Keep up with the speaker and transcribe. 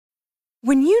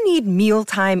When you need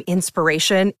mealtime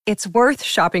inspiration, it's worth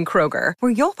shopping Kroger,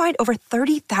 where you'll find over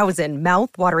 30,000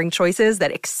 mouth-watering choices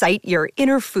that excite your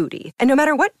inner foodie. And no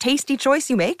matter what tasty choice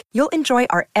you make, you'll enjoy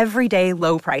our everyday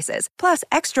low prices, plus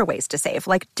extra ways to save,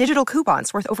 like digital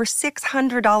coupons worth over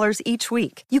 $600 each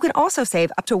week. You can also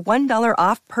save up to $1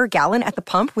 off per gallon at the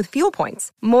pump with fuel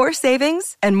points. More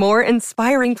savings and more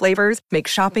inspiring flavors make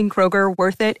shopping Kroger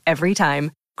worth it every time.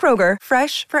 Kroger,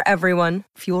 fresh for everyone.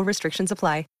 Fuel restrictions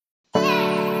apply.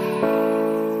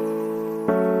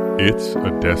 It's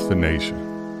a destination.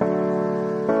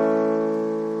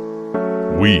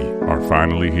 We are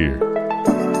finally here.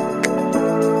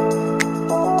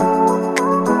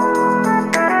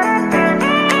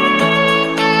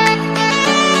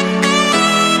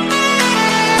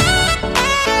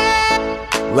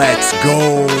 Let's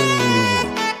go.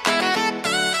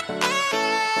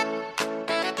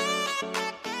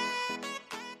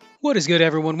 What is good,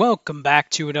 everyone? Welcome back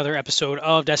to another episode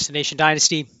of Destination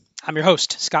Dynasty. I'm your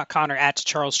host, Scott Connor, at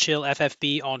Charles Chill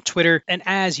FFB on Twitter. And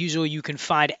as usual, you can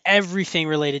find everything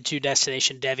related to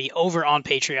Destination Devy over on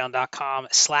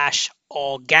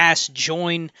patreon.com/allgas.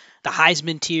 Join the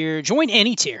Heisman tier. Join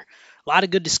any tier. A lot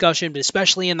of good discussion, but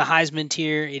especially in the Heisman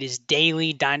tier, it is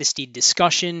daily Dynasty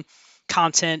discussion,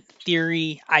 content,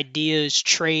 theory, ideas,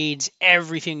 trades,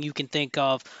 everything you can think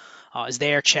of is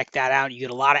there. Check that out. You get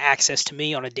a lot of access to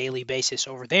me on a daily basis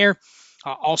over there.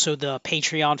 Also, the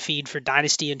Patreon feed for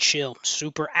Dynasty and Chill,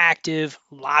 super active,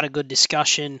 a lot of good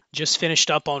discussion. Just finished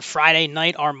up on Friday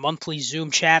night our monthly Zoom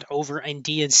chat over in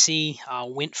DNC.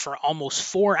 Went for almost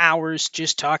 4 hours,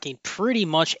 just talking pretty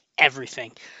much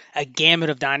everything. A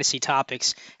gamut of Dynasty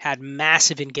topics. Had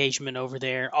massive engagement over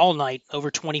there all night.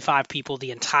 Over 25 people the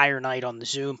entire night on the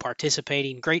Zoom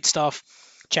participating. Great stuff.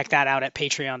 Check that out at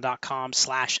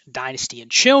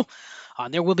patreon.com/dynastyandchill.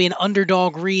 There will be an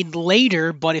Underdog read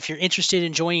later, but if you're interested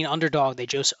in joining Underdog, they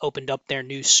just opened up their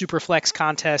new Superflex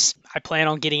contest. I plan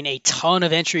on getting a ton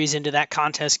of entries into that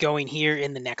contest going here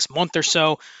in the next month or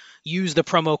so. Use the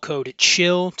promo code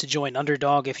CHILL to join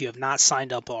Underdog if you have not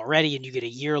signed up already, and you get a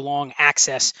year-long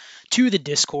access to the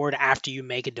Discord after you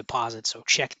make a deposit, so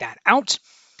check that out.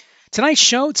 Tonight's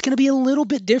show, it's going to be a little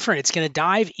bit different. It's going to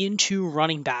dive into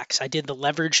running backs. I did the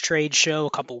leverage trade show a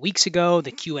couple weeks ago,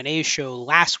 the Q&A show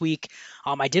last week.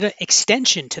 I did an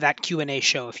extension to that Q&A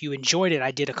show. If you enjoyed it,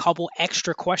 I did a couple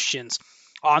extra questions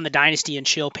on the Dynasty and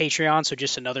Chill Patreon, so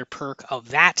just another perk of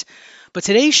that. But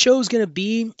today's show is going to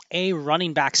be a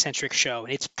running back-centric show.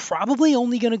 It's probably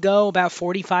only going to go about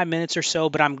 45 minutes or so,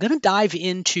 but I'm going to dive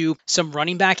into some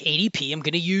running back ADP. I'm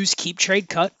going to use Keep Trade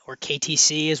Cut, or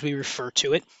KTC as we refer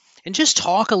to it, and just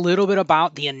talk a little bit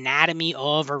about the anatomy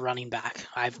of a running back.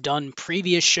 I've done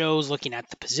previous shows looking at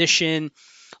the position,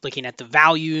 looking at the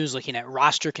values, looking at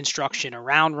roster construction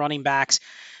around running backs.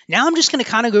 Now I'm just going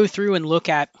to kind of go through and look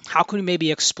at how can we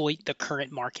maybe exploit the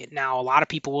current market. Now, a lot of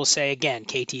people will say, again,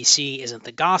 KTC isn't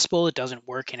the gospel. It doesn't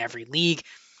work in every league.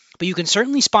 But you can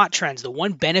certainly spot trends. The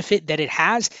one benefit that it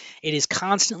has, it is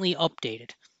constantly updated.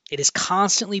 It is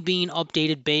constantly being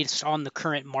updated based on the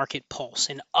current market pulse.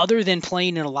 And other than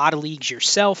playing in a lot of leagues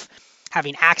yourself,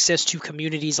 having access to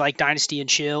communities like Dynasty and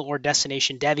Chill or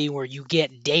Destination Devy, where you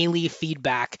get daily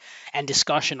feedback and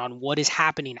discussion on what is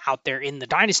happening out there in the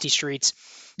Dynasty streets,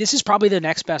 this is probably the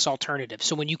next best alternative.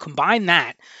 So when you combine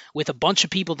that with a bunch of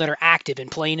people that are active and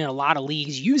playing in a lot of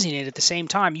leagues using it at the same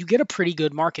time, you get a pretty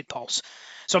good market pulse.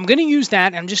 So I'm going to use that,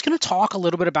 and I'm just going to talk a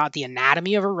little bit about the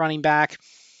anatomy of a running back,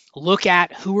 look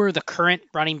at who are the current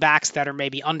running backs that are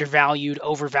maybe undervalued,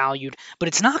 overvalued, but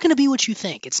it's not going to be what you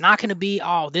think. It's not going to be,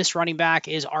 oh, this running back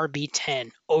is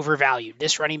RB10, overvalued.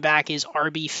 This running back is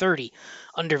RB30,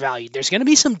 undervalued. There's going to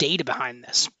be some data behind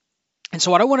this. And so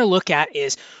what I want to look at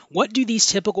is, what do these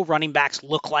typical running backs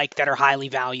look like that are highly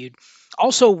valued?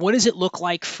 Also, what does it look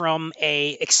like from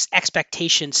a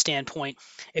expectation standpoint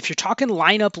if you're talking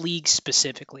lineup leagues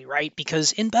specifically, right?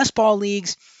 Because in best ball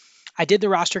leagues, I did the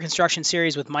roster construction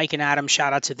series with Mike and Adam.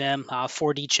 Shout out to them.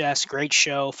 4D Chess, great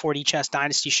show. 4D Chess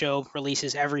Dynasty show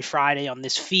releases every Friday on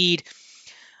this feed.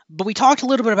 But we talked a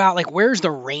little bit about where's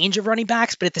the range of running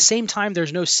backs, but at the same time,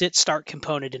 there's no sit-start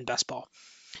component in best ball.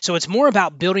 So it's more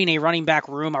about building a running back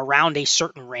room around a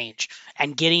certain range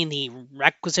and getting the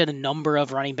requisite number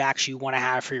of running backs you want to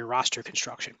have for your roster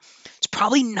construction. It's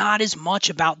probably not as much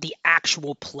about the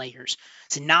actual players.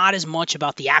 It's not as much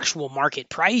about the actual market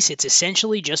price. It's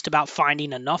essentially just about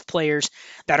finding enough players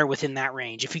that are within that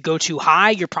range. If you go too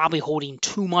high, you're probably holding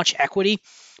too much equity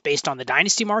based on the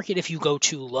dynasty market. If you go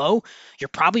too low, you're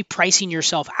probably pricing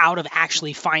yourself out of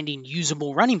actually finding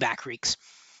usable running back reeks,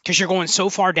 because you're going so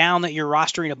far down that you're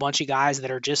rostering a bunch of guys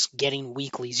that are just getting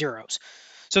weekly zeros.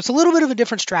 So it's a little bit of a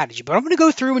different strategy, but I'm going to go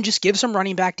through and just give some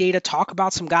running back data, talk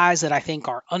about some guys that I think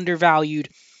are undervalued,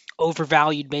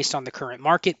 overvalued based on the current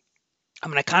market.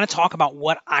 I'm going to kind of talk about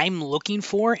what I'm looking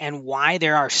for and why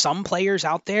there are some players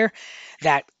out there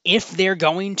that if they're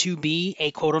going to be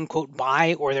a quote unquote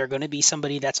buy or they're going to be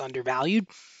somebody that's undervalued,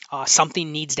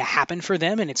 something needs to happen for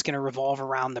them, and it's going to revolve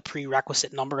around the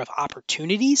prerequisite number of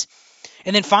opportunities.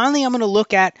 And then finally, I'm going to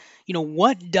look at,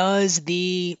 what does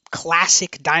the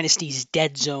classic Dynasty's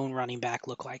dead zone running back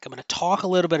look like? I'm going to talk a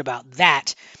little bit about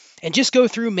that and just go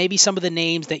through maybe some of the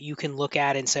names that you can look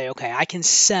at and say, okay, I can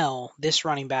sell this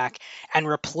running back and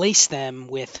replace them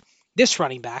with this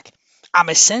running back. I'm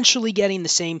essentially getting the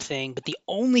same thing, but the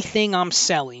only thing I'm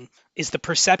selling is the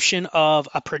perception of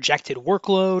a projected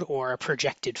workload or a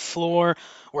projected floor,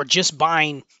 or just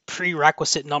buying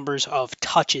prerequisite numbers of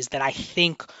touches that I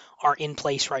think are in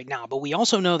place right now. But we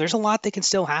also know there's a lot that can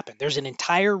still happen. There's an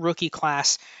entire rookie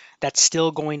class that's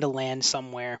still going to land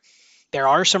somewhere. There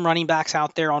are some running backs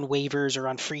out there on waivers or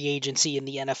on free agency in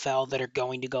the NFL that are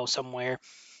going to go somewhere.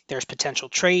 There's potential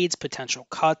trades, potential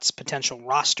cuts, potential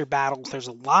roster battles. There's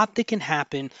a lot that can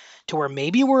happen to where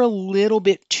maybe we're a little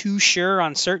bit too sure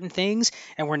on certain things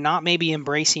and we're not maybe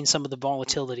embracing some of the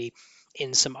volatility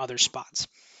in some other spots.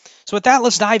 So with that,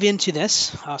 let's dive into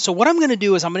this. So what I'm going to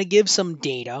do is I'm going to give some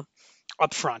data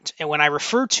up front. And when I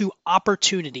refer to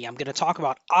opportunity, I'm going to talk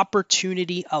about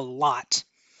opportunity a lot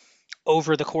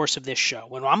over the course of this show.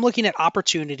 When I'm looking at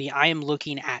opportunity, I am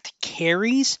looking at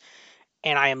carries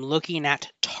and I am looking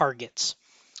at targets.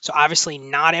 So obviously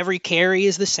not every carry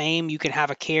is the same. You can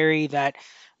have a carry that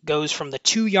goes from the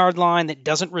 2-yard line that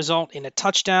doesn't result in a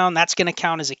touchdown. That's going to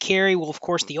count as a carry. Well, of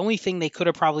course, the only thing they could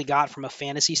have probably got from a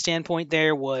fantasy standpoint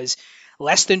there was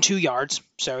less than 2 yards.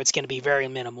 So it's going to be very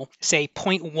minimal. Say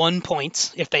 0.1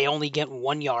 points if they only get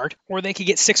 1 yard, or they could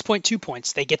get 6.2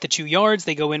 points. They get the 2 yards,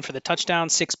 they go in for the touchdown,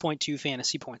 6.2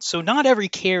 fantasy points. So not every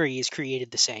carry is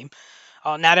created the same.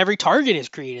 Not every target is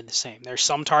created the same. There's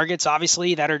some targets,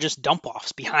 obviously, that are just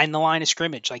dump-offs behind the line of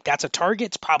scrimmage. Like, that's a target.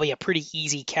 It's probably a pretty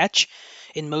easy catch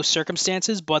in most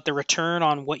circumstances, but the return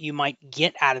on what you might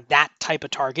get out of that type of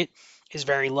target is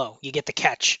very low. You get the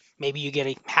catch. Maybe you get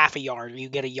a half a yard, or you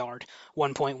get a yard,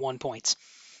 1.1 points.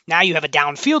 Now you have a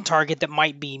downfield target that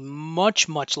might be much,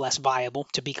 much less viable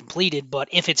to be completed, but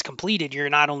if it's completed, you're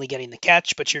not only getting the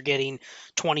catch, but you're getting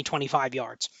 20, 25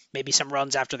 yards, maybe some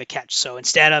runs after the catch. So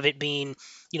instead of it being,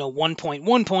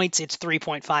 1.1 points, it's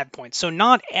 3.5 points. So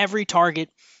not every target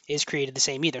is created the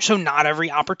same either. So not every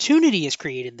opportunity is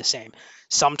created the same.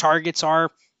 Some targets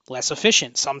are less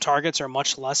efficient. Some targets are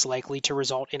much less likely to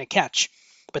result in a catch.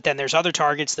 But then there's other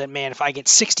targets that, man, if I get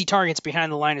 60 targets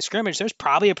behind the line of scrimmage, there's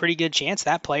probably a pretty good chance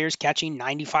that player's catching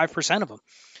 95% of them.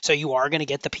 So you are going to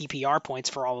get the PPR points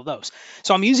for all of those.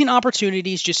 So I'm using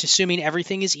opportunities, just assuming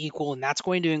everything is equal, and that's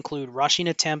going to include rushing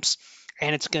attempts,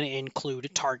 and it's going to include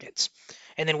targets.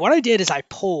 And then what I did is I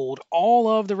pulled all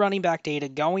of the running back data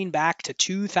going back to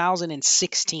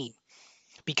 2016.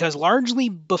 Because largely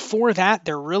before that,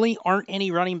 there really aren't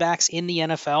any running backs in the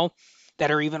NFL that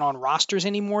are even on rosters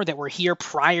anymore that were here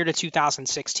prior to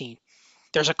 2016.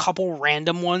 There's a couple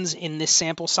random ones in this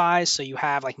sample size. So you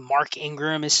have like Mark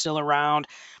Ingram is still around,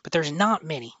 but there's not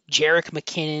many. Jerick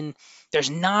McKinnon, there's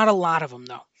not a lot of them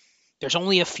though. There's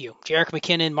only a few. Jerick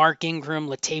McKinnon, Mark Ingram,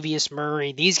 Latavius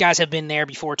Murray. These guys have been there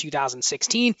before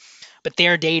 2016, but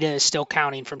their data is still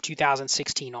counting from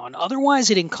 2016 on.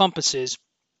 Otherwise, it encompasses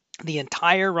the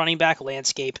entire running back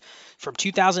landscape from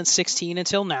 2016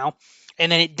 until now. And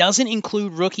then it doesn't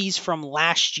include rookies from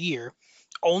last year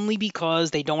only because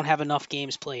they don't have enough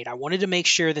games played. I wanted to make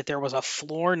sure that there was a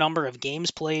floor number of games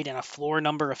played and a floor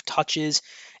number of touches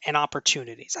and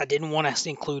opportunities. I didn't want to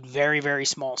include very, very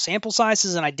small sample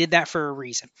sizes, and I did that for a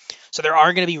reason. So there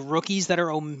are going to be rookies that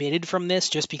are omitted from this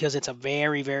just because it's a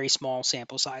very, very small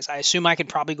sample size. I assume I could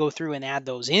probably go through and add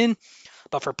those in,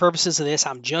 but for purposes of this,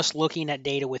 I'm just looking at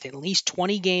data with at least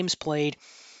 20 games played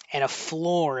and a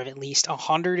floor of at least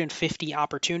 150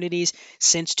 opportunities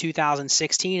since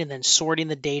 2016, and then sorting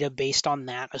the data based on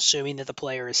that, assuming that the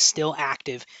player is still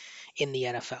active in the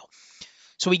NFL.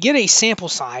 So we get a sample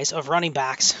size of running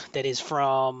backs that is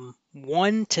from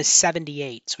 1 to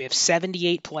 78. So we have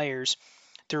 78 players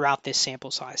throughout this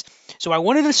sample size. So I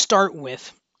wanted to start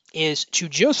with is to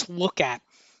just look at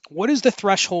what is the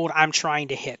threshold I'm trying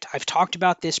to hit. I've talked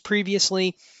about this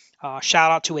previously.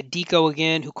 Shout out to Adiko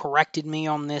again, who corrected me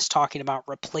on this, talking about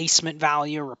replacement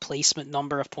value, replacement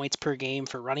number of points per game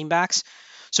for running backs.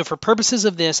 So for purposes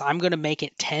of this, I'm going to make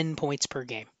it 10 points per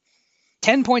game.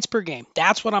 10 points per game.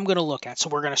 That's what I'm going to look at. So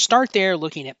we're going to start there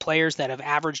looking at players that have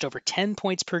averaged over 10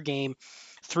 points per game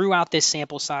throughout this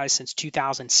sample size since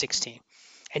 2016.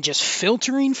 and just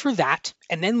filtering for that,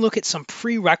 and then look at some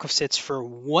prerequisites for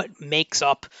what makes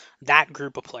up that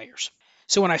group of players.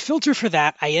 So when I filter for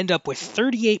that, I end up with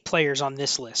 38 players on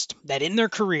this list that in their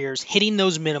careers, hitting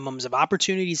those minimums of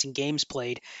opportunities and games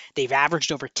played, they've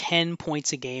averaged over 10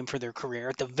 points a game for their career.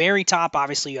 At the very top,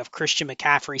 obviously, you have Christian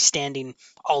McCaffrey standing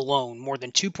alone, more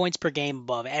than 2 points per game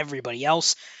above everybody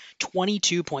else,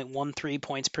 22.13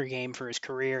 points per game for his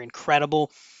career.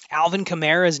 Incredible. Alvin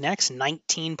Kamara is next,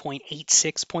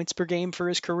 19.86 points per game for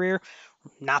his career.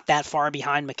 Not that far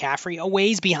behind McCaffrey, a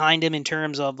ways behind him in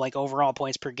terms of like overall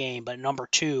points per game, but number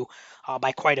two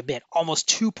by quite a bit, almost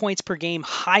 2 points per game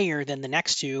higher than the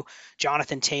next two,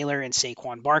 Jonathan Taylor and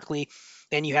Saquon Barkley.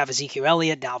 Then you have Ezekiel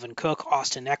Elliott, Dalvin Cook,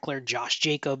 Austin Eckler, Josh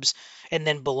Jacobs, and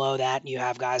then below that you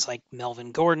have guys like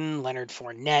Melvin Gordon, Leonard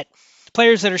Fournette,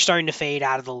 players that are starting to fade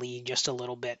out of the league just a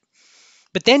little bit.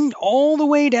 But then all the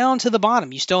way down to the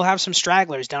bottom, you still have some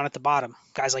stragglers down at the bottom,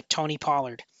 guys like Tony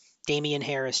Pollard, Damian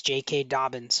Harris, J.K.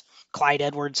 Dobbins, Clyde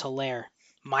Edwards-Helaire,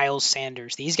 Miles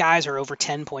Sanders. These guys are over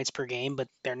 10 points per game, but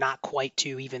they're not quite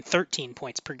to even 13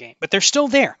 points per game. But they're still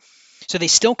there. So they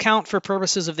still count for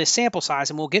purposes of this sample size,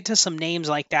 and we'll get to some names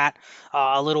like that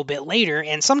a little bit later.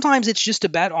 And sometimes it's just a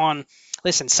bet on,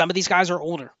 listen, some of these guys are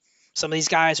older. Some of these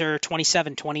guys are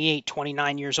 27, 28,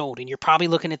 29 years old, and you're probably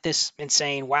looking at this and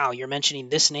saying, wow, you're mentioning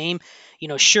this name.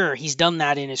 Sure, he's done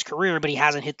that in his career, but he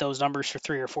hasn't hit those numbers for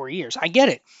 3 or 4 years. I get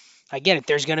it.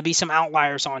 There's going to be some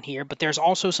outliers on here, but there's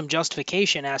also some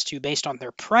justification as to, based on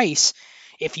their price,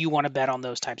 if you want to bet on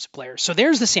those types of players. So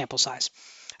there's the sample size,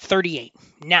 38.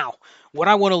 Now, what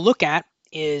I want to look at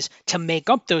is to make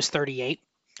up those 38,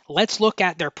 let's look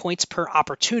at their points per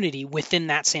opportunity within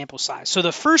that sample size. So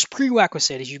the first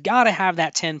prerequisite is you got to have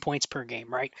that 10 points per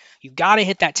game, right? You got to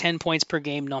hit that 10 points per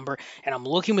game number. And I'm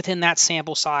looking within that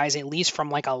sample size, at least from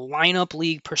like a lineup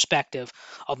league perspective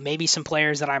of maybe some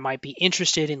players that I might be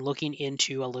interested in looking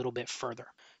into a little bit further.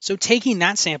 So taking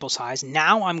that sample size,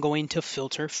 now I'm going to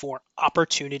filter for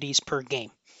opportunities per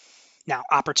game. Now,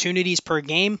 opportunities per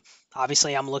game,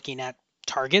 obviously I'm looking at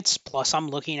targets, plus I'm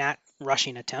looking at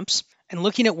rushing attempts, and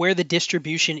looking at where the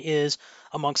distribution is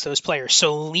amongst those players.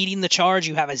 So leading the charge,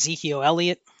 you have Ezekiel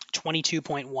Elliott,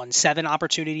 22.17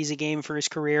 opportunities a game for his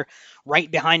career.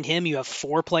 Right behind him, you have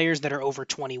 4 players that are over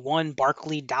 21,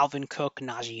 Barkley, Dalvin Cook,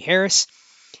 Najee Harris.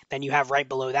 Then you have right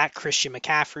below that Christian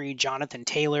McCaffrey, Jonathan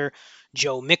Taylor,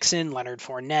 Joe Mixon, Leonard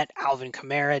Fournette, Alvin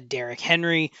Kamara, Derrick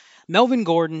Henry, Melvin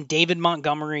Gordon, David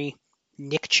Montgomery,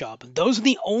 Nick Chubb. Those are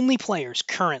the only players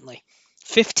currently,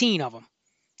 15 of them.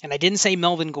 And I didn't say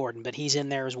Melvin Gordon, but he's in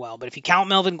there as well. But if you count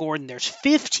Melvin Gordon, there's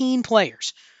 15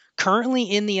 players currently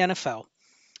in the NFL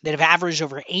that have averaged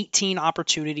over 18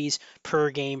 opportunities per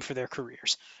game for their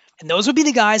careers. And those would be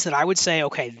the guys that I would say,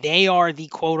 okay, they are the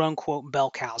quote-unquote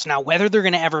bell cows. Now, whether they're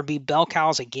going to ever be bell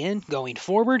cows again going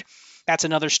forward, that's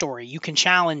another story. You can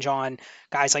challenge on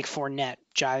guys like Fournette,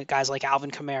 guys like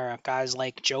Alvin Kamara, guys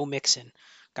like Joe Mixon,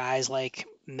 guys like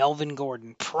Melvin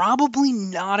Gordon. Probably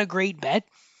not a great bet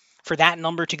for that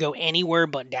number to go anywhere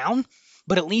but down,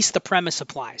 but at least the premise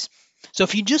applies. So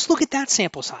if you just look at that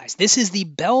sample size, this is the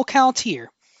bell cow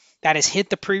tier that has hit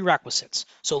the prerequisites.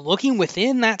 So looking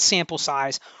within that sample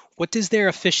size, what does their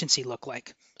efficiency look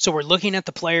like? So we're looking at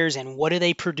the players and what do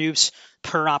they produce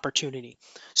per opportunity.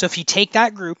 So if you take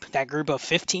that group of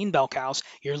 15 bell cows,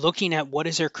 you're looking at what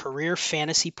is their career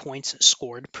fantasy points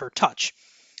scored per touch.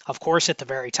 Of course, at the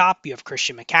very top, you have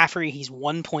Christian McCaffrey. He's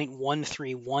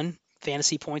 1.131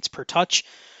 fantasy points per touch.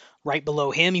 Right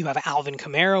below him, you have Alvin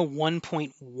Kamara,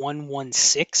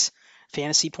 1.116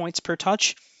 fantasy points per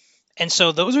touch. And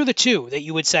so those are the two that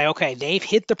you would say, okay, they've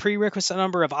hit the prerequisite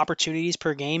number of opportunities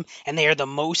per game, and they are the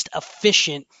most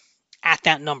efficient at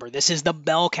that number. This is the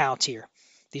bell cow tier.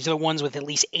 These are the ones with at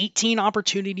least 18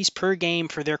 opportunities per game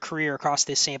for their career across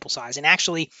this sample size. And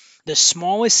actually, the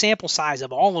smallest sample size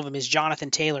of all of them is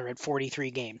Jonathan Taylor at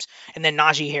 43 games, and then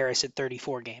Najee Harris at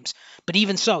 34 games. But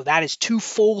even so, that is 2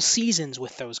 full seasons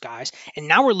with those guys. And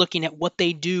now we're looking at what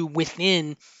they do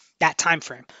within that time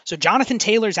frame. So Jonathan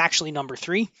Taylor is actually number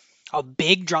 3. A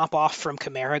big drop off from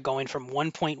Kamara, going from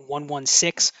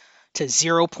 1.116 to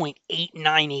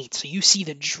 0.898. So you see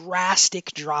the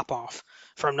drastic drop off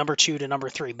from number 2 to number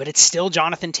 3. But it's still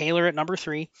Jonathan Taylor at number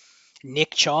 3,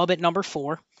 Nick Chubb at number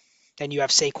 4. Then you have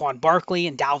Saquon Barkley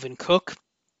and Dalvin Cook.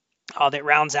 That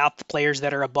rounds out the players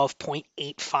that are above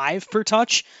 0.85 per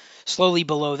touch. Slowly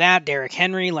below that, Derrick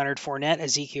Henry, Leonard Fournette,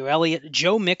 Ezekiel Elliott,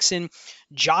 Joe Mixon,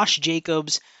 Josh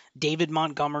Jacobs, David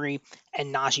Montgomery,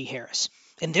 and Najee Harris.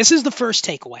 And this is the first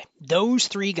takeaway. Those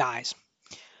 3 guys,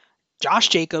 Josh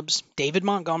Jacobs, David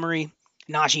Montgomery,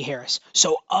 Najee Harris.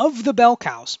 So of the bell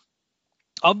cows,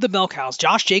 Of the bell cows,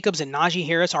 Josh Jacobs and Najee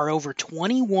Harris are over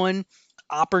 21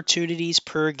 opportunities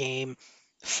per game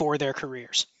for their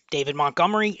careers. David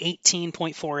Montgomery,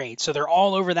 18.48. So they're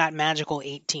all over that magical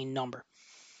 18 number.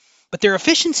 But their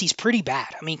efficiency is pretty bad.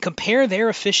 I mean, compare their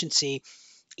efficiency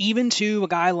even to a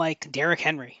guy like Derrick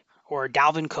Henry or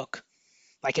Dalvin Cook.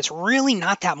 Like, it's really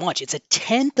not that much. It's a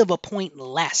tenth of a point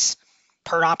less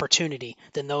per opportunity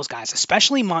than those guys,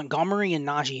 especially Montgomery and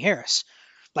Najee Harris.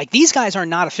 Like, these guys are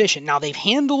not efficient. Now, they've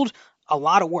handled a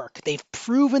lot of work. They've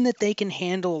proven that they can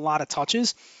handle a lot of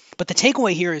touches. But the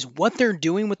takeaway here is what they're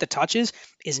doing with the touches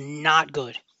is not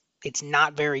good. It's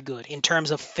not very good in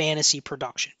terms of fantasy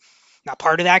production. Now,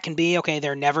 part of that can be, okay,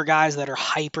 they're never guys that are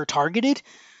hyper targeted.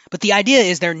 But the idea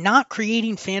is they're not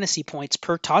creating fantasy points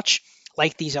per touch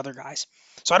like these other guys.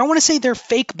 So I don't want to say they're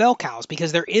fake bell cows,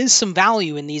 because there is some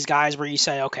value in these guys where you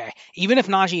say, okay, even if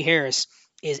Najee Harris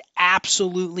is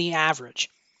absolutely average,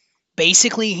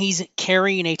 basically he's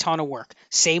carrying a ton of work.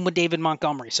 Same with David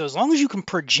Montgomery. So as long as you can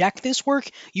project this work,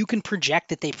 you can project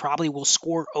that they probably will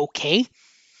score okay.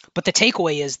 But the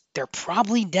takeaway is they're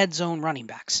probably dead zone running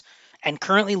backs. And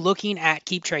currently looking at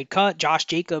Keep Trade Cut, Josh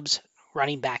Jacobs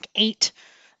running back 8,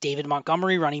 David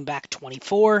Montgomery running back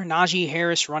 24, Najee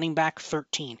Harris running back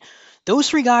 13. Those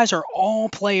three guys are all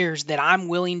players that I'm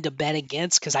willing to bet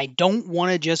against because I don't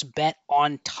want to just bet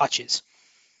on touches.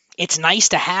 It's nice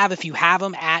to have if you have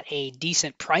them at a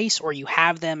decent price or you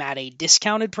have them at a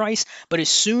discounted price, but as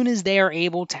soon as they are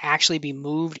able to actually be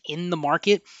moved in the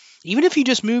market, even if you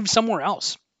just move somewhere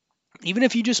else, even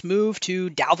if you just move to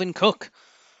Dalvin Cook,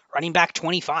 running back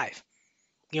 25,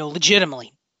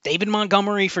 legitimately, David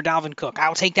Montgomery for Dalvin Cook,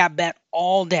 I'll take that bet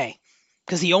all day.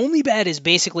 Because the only bet is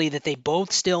basically that they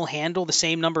both still handle the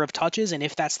same number of touches, and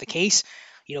if that's the case,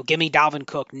 give me Dalvin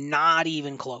Cook, not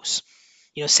even close.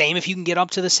 Same if you can get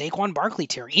up to the Saquon Barkley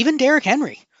tier. Even Derrick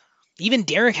Henry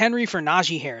for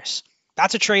Najee Harris.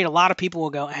 That's a trade a lot of people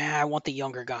will go, I want the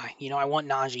younger guy. I want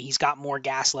Najee. He's got more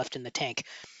gas left in the tank.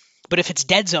 But if it's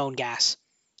dead zone gas,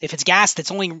 if it's gas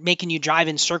that's only making you drive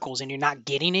in circles and you're not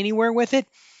getting anywhere with it,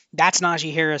 that's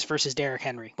Najee Harris versus Derrick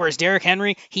Henry. Whereas Derrick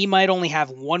Henry, he might only have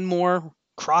one more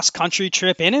cross-country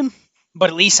trip in him, but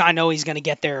at least I know he's going to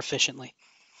get there efficiently.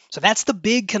 So that's the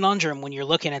big conundrum when you're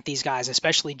looking at these guys,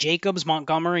 especially Jacobs,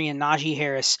 Montgomery, and Najee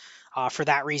Harris for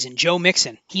that reason. Joe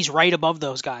Mixon, he's right above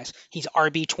those guys. He's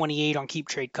RB28 on Keep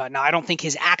Trade Cut. Now, I don't think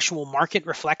his actual market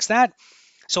reflects that,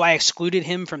 so I excluded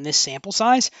him from this sample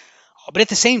size. But at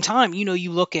the same time,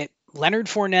 you look at Leonard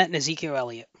Fournette and Ezekiel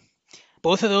Elliott.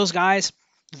 Both of those guys,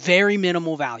 very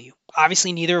minimal value.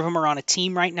 Obviously, neither of them are on a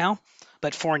team right now,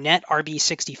 but Fournette,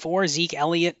 RB64, Zeke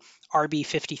Elliott,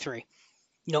 RB53.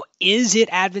 Is it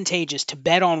advantageous to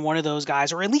bet on one of those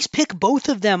guys or at least pick both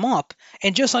of them up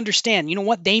and just understand,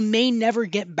 they may never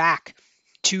get back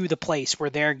to the place where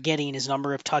they're getting his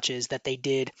number of touches that they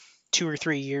did 2 or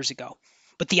 3 years ago.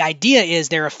 But the idea is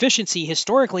their efficiency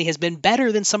historically has been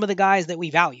better than some of the guys that we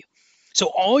value. So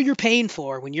all you're paying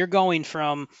for when you're going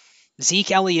from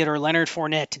Zeke Elliott or Leonard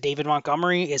Fournette to David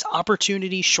Montgomery is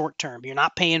opportunity short term. You're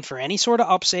not paying for any sort of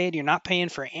upside. You're not paying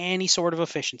for any sort of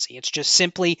efficiency. It's just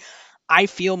simply, I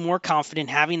feel more confident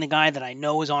having the guy that I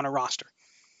know is on a roster.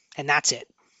 And that's it.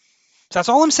 So that's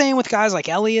all I'm saying with guys like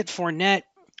Elliott, Fournette,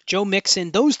 Joe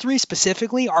Mixon. Those three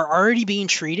specifically are already being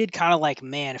treated kind of like,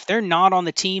 man, if they're not on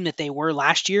the team that they were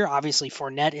last year, obviously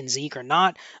Fournette and Zeke are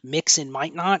not, Mixon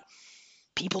might not,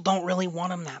 people don't really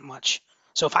want them that much.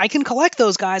 So if I can collect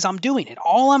those guys, I'm doing it.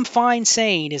 All I'm fine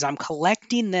saying is I'm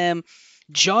collecting them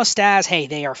just as, hey,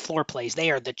 they are floor plays.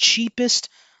 They are the cheapest,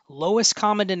 lowest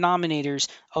common denominators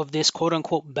of this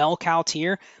quote-unquote bell cow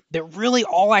tier that really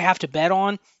all I have to bet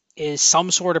on is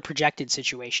some sort of projected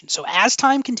situation. So as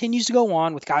time continues to go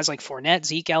on with guys like Fournette,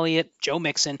 Zeke Elliott, Joe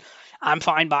Mixon, I'm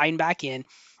fine buying back in.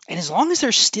 And as long as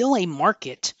there's still a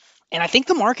market, and I think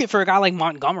the market for a guy like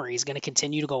Montgomery is going to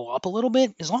continue to go up a little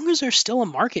bit, as long as there's still a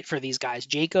market for these guys,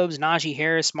 Jacobs, Najee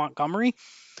Harris, Montgomery,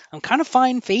 I'm kind of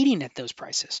fine fading at those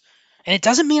prices. And it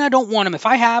doesn't mean I don't want him. If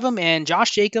I have him and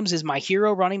Josh Jacobs is my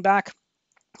hero running back,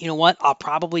 you know what? I'll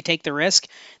probably take the risk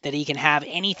that he can have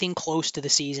anything close to the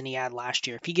season he had last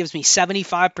year. If he gives me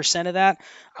 75% of that,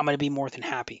 I'm going to be more than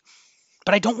happy.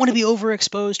 But I don't want to be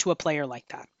overexposed to a player like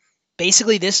that.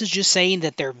 Basically, this is just saying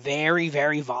that they're very,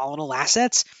 very volatile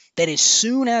assets that as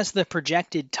soon as the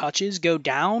projected touches go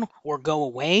down or go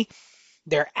away,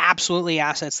 they're absolutely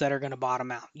assets that are going to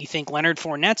bottom out. You think Leonard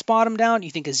Fournette's bottomed out?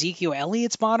 You think Ezekiel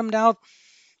Elliott's bottomed out?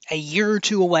 A year or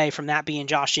two away from that being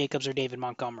Josh Jacobs or David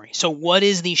Montgomery. So what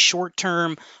is the short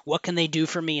term, what can they do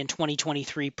for me in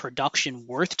 2023 production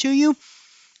worth to you?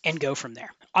 And go from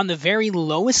there. On the very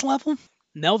lowest level,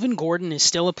 Melvin Gordon is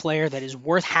still a player that is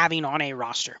worth having on a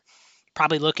roster.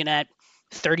 probably looking at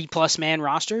 30-plus man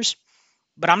rosters,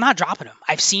 but I'm not dropping him.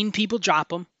 I've seen people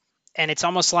drop him, and it's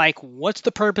almost like, what's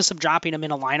the purpose of dropping him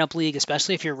in a lineup league,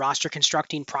 especially if you're roster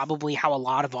constructing probably how a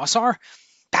lot of us are?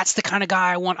 That's the kind of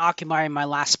guy I want occupying my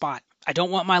last spot. I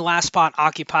don't want my last spot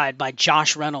occupied by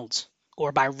Josh Reynolds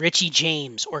or by Richie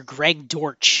James or Greg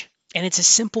Dortch. And it's a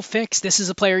simple fix. This is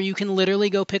a player you can literally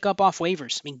go pick up off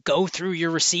waivers. I mean, go through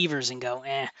your receivers and go,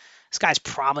 this guy's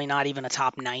probably not even a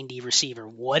top 90 receiver.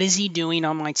 What is he doing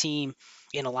on my team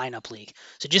in a lineup league?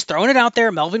 So just throwing it out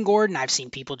there, Melvin Gordon, I've seen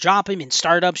people drop him in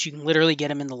startups. You can literally get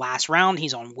him in the last round.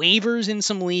 He's on waivers in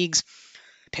some leagues.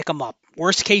 Pick him up.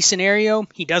 Worst case scenario,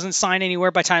 he doesn't sign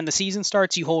anywhere by the time the season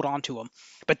starts. You hold on to him.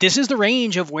 But this is the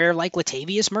range of where like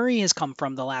Latavius Murray has come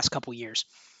from the last couple years.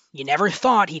 You never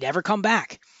thought he'd ever come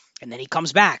back. And then he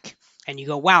comes back. And you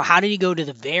go, wow, how did he go to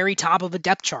the very top of a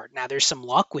depth chart? Now, there's some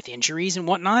luck with injuries and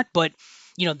whatnot, but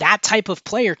that type of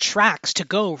player tracks to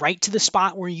go right to the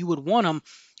spot where you would want him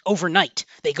overnight.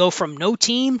 They go from no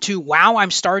team to, wow,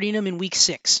 I'm starting him in week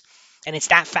 6. And it's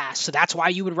that fast. So that's why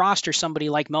you would roster somebody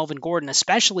like Melvin Gordon,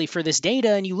 especially for this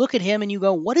data. And you look at him and you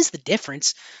go, what is the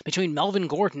difference between Melvin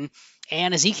Gordon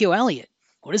and Ezekiel Elliott?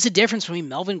 What is the difference between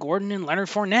Melvin Gordon and Leonard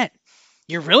Fournette?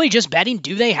 You're really just betting,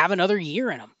 do they have another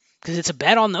year in them? Because it's a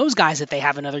bet on those guys that they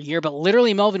have another year. But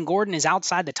literally Melvin Gordon is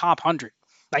outside the top 100.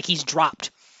 Like, he's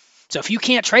dropped. So if you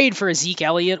can't trade for Ezekiel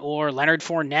Elliott or Leonard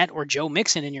Fournette or Joe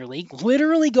Mixon in your league,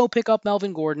 literally go pick up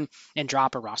Melvin Gordon and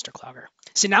drop a roster clogger.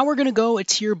 So now we're going to go a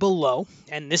tier below,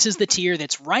 and this is the tier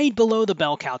that's right below the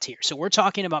bell cow tier. So we're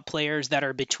talking about players that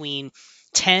are between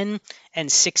 10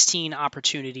 and 16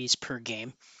 opportunities per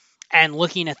game and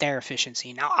looking at their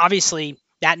efficiency. Now, obviously,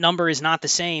 that number is not the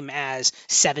same as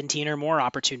 17 or more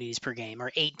opportunities per game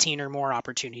or 18 or more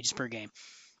opportunities per game.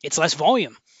 It's less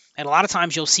volume. And a lot of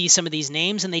times you'll see some of these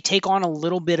names and they take on a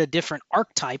little bit of different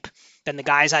archetype than the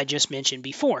guys I just mentioned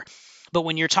before. But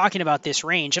when you're talking about this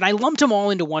range, and I lumped them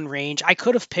all into one range, I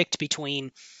could have picked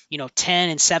between 10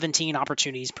 and 17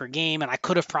 opportunities per game, and I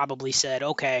could have probably said,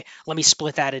 okay, let me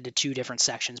split that into 2 different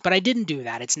sections. But I didn't do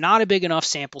that. It's not a big enough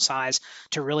sample size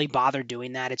to really bother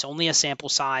doing that. It's only a sample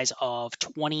size of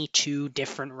 22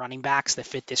 different running backs that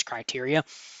fit this criteria.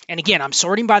 And again, I'm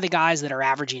sorting by the guys that are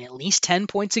averaging at least 10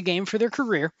 points a game for their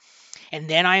career, and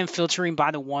then I am filtering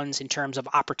by the ones in terms of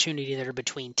opportunity that are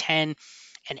between 10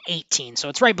 and 18. So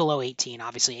it's right below 18.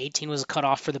 Obviously, 18 was a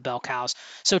cutoff for the bell cows.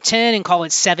 So 10 and call it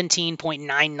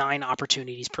 17.99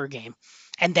 opportunities per game.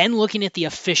 And then looking at the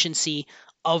efficiency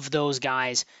of those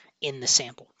guys in the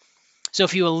sample. So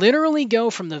if you literally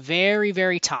go from the very,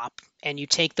 very top and you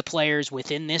take the players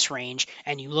within this range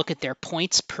and you look at their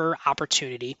points per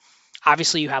opportunity,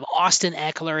 obviously you have Austin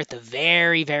Eckler at the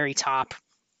very, very top,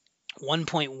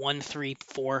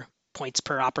 1.134 points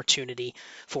per opportunity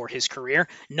for his career.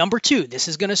 Number 2, this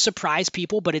is going to surprise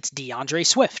people, but it's DeAndre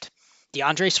Swift.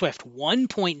 DeAndre Swift,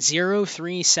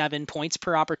 1.037 points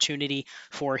per opportunity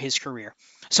for his career.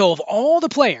 So of all the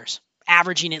players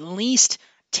averaging at least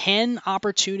 10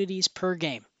 opportunities per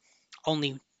game,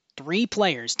 only 3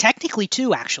 players, technically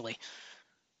 2 actually.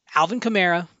 Alvin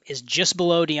Kamara is just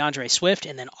below DeAndre Swift,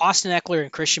 and then Austin Eckler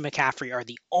and Christian McCaffrey are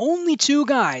the only 2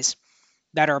 guys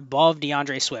that are above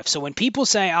DeAndre Swift. So when people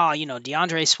say,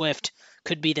 DeAndre Swift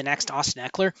could be the next Austin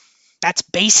Eckler, that's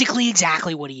basically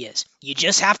exactly what he is. You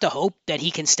just have to hope that he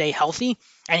can stay healthy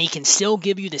and he can still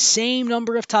give you the same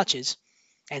number of touches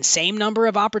and same number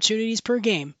of opportunities per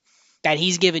game that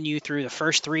he's given you through the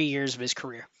first 3 years of his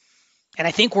career. And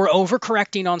I think we're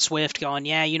overcorrecting on Swift, going,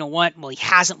 yeah, you know what? Well, he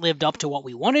hasn't lived up to what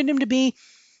we wanted him to be,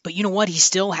 but you know what? He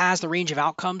still has the range of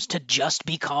outcomes to just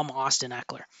become Austin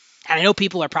Eckler. And I know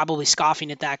people are probably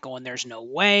scoffing at that, going, there's no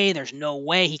way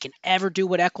he can ever do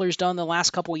what Eckler's done the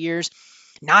last couple of years.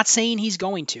 Not saying he's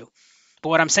going to. But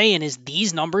what I'm saying is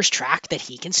these numbers track that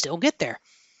he can still get there.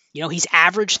 He's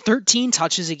averaged 13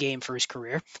 touches a game for his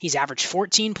career. He's averaged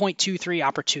 14.23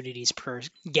 opportunities per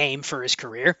game for his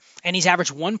career. And he's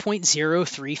averaged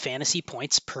 1.03 fantasy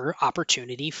points per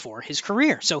opportunity for his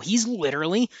career. So he's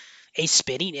literally a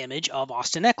spitting image of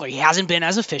Austin Eckler. He hasn't been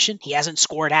as efficient. He hasn't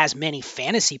scored as many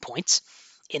fantasy points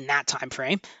in that time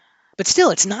frame. But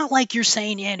still, it's not like you're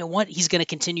saying, yeah, you know what, he's going to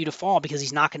continue to fall because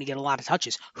he's not going to get a lot of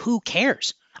touches. Who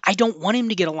cares? I don't want him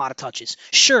to get a lot of touches.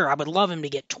 Sure, I would love him to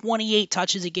get 28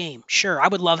 touches a game. Sure, I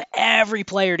would love every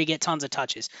player to get tons of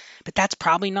touches. But that's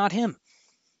probably not him.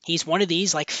 He's one of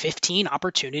these like 15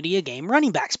 opportunity a game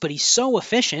running backs, but he's so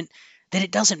efficient that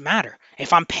it doesn't matter.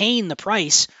 If I'm paying the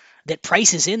price that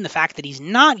prices in the fact that he's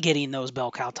not getting those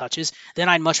bell cow touches, then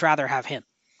I'd much rather have him.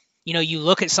 You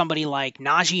look at somebody like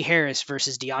Najee Harris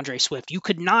versus DeAndre Swift. You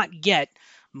could not get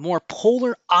more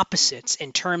polar opposites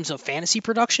in terms of fantasy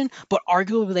production, but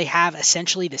arguably they have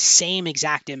essentially the same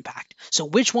exact impact. So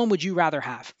which one would you rather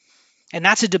have? And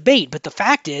that's a debate, but the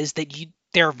fact is that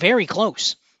they're very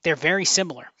close. They're very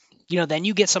similar. Then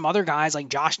you get some other guys like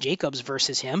Josh Jacobs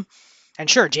versus him. And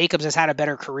sure, Jacobs has had a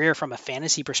better career from a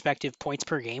fantasy perspective, points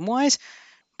per game wise,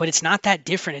 but it's not that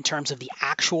different in terms of the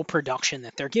actual production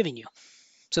that they're giving you.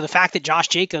 So the fact that Josh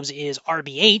Jacobs is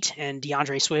RB8 and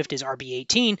DeAndre Swift is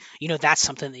RB18, that's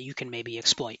something that you can maybe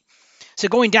exploit. So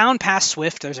going down past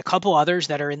Swift, there's a couple others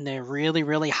that are in the really,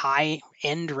 really high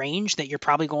end range that you're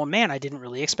probably going, man, I didn't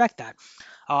really expect that.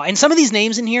 And some of these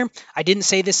names in here, I didn't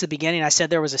say this at the beginning. I said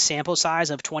there was a sample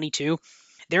size of 22.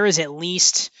 There is at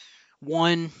least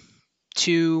 1,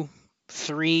 2,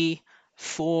 3,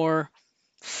 4,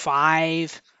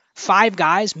 5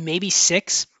 guys, maybe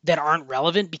 6 that aren't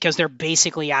relevant because they're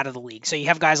basically out of the league. So you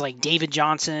have guys like David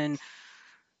Johnson,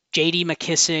 J.D.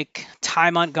 McKissick, Ty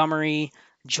Montgomery,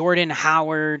 Jordan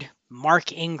Howard,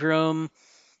 Mark Ingram,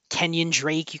 Kenyon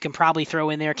Drake, you can probably throw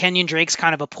in there. Kenyon Drake's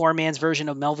kind of a poor man's version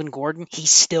of Melvin Gordon. He's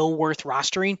still worth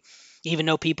rostering, even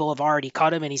though people have already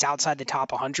cut him and he's outside the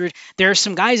top 100. There are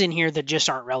some guys in here that just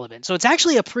aren't relevant. So it's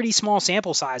actually a pretty small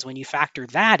sample size when you factor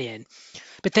that in.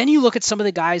 But then you look at some of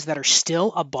the guys that are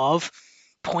still above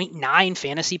 0.9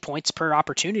 fantasy points per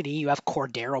opportunity. You have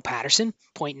Cordero Patterson,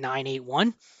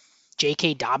 0.981.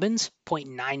 J.K. Dobbins,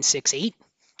 0.968.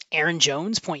 Aaron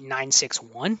Jones,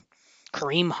 0.961.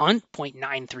 Kareem Hunt,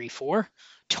 0.934.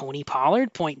 Tony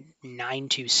Pollard,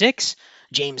 0.926.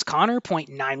 James Conner,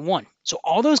 0.91. So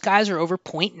all those guys are over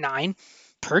 0.9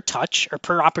 per touch or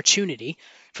per opportunity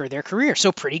for their career.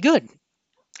 So pretty good.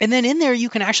 And then in there, you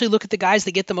can actually look at the guys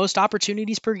that get the most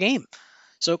opportunities per game.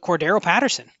 So Cordero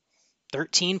Patterson,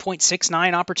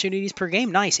 13.69 opportunities per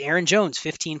game. Nice. Aaron Jones,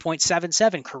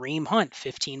 15.77. Kareem Hunt,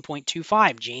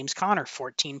 15.25. James Conner,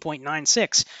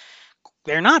 14.96.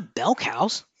 They're not bell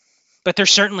cows, but they're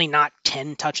certainly not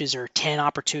 10 touches or 10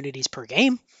 opportunities per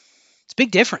game. It's a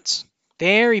big difference.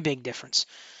 Very big difference.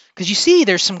 Because you see,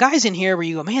 there's some guys in here where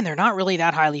you go, man, they're not really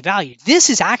that highly valued.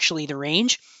 This is actually the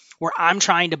range where I'm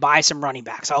trying to buy some running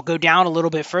backs. I'll go down a little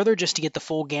bit further just to get the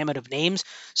full gamut of names.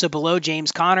 So below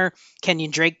James Conner, Kenyon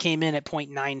Drake came in at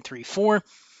 0.934.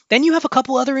 Then you have a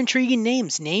couple other intriguing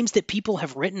names that people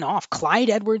have written off. Clyde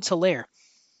Edwards-Helaire,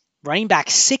 running back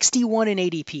 61 in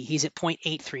ADP. He's at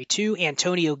 0.832.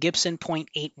 Antonio Gibson,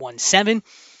 0.817.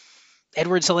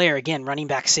 Edwards-Helaire, again, running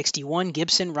back 61.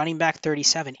 Gibson, running back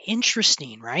 37.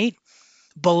 Interesting, right?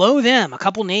 Below them, a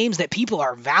couple names that people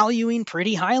are valuing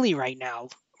pretty highly right now.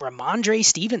 Ramondre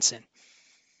Stevenson,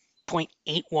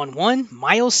 0.811.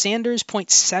 Miles Sanders,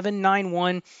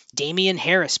 0.791. Damian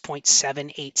Harris,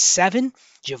 0.787.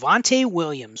 Javonte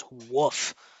Williams,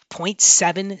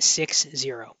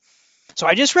 0.760. So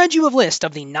I just read you a list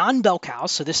of the non-bell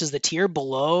cows. So this is the tier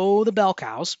below the bell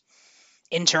cows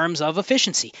in terms of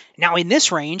efficiency. Now in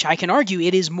this range, I can argue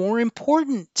it is more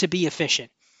important to be efficient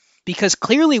because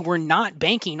clearly we're not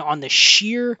banking on the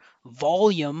sheer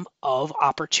volume of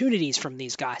opportunities from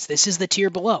these guys. This is the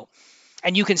tier below.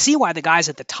 And you can see why the guys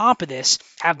at the top of this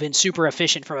have been super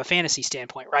efficient from a fantasy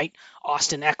standpoint, right?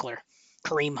 Austin Eckler,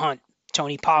 Kareem Hunt,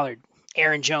 Tony Pollard,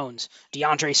 Aaron Jones,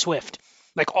 DeAndre Swift.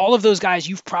 Like all of those guys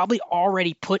you've probably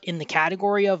already put in the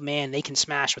category of, man, they can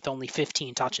smash with only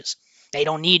 15 touches. They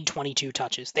don't need 22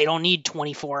 touches. They don't need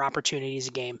 24 opportunities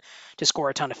a game to score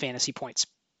a ton of fantasy points.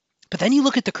 But then you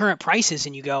look at the current prices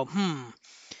and you go,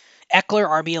 Eckler,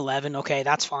 RB11, okay,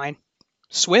 that's fine.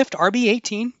 Swift,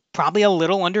 RB18, probably a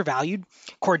little undervalued.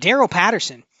 Cordero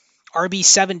Patterson,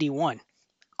 RB71,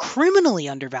 criminally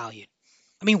undervalued.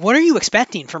 I mean, what are you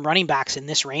expecting from running backs in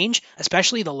this range,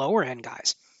 especially the lower end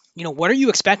guys? What are you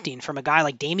expecting from a guy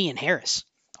like Damian Harris,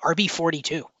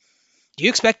 RB42? Do you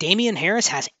expect Damian Harris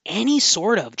has any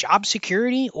sort of job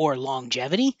security or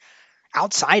longevity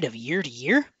outside of year to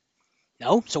year?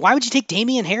 No. So why would you take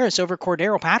Damian Harris over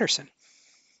Cordero Patterson?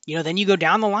 Then you go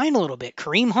down the line a little bit.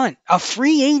 Kareem Hunt, a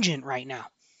free agent right now,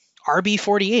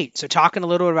 RB48. So talking a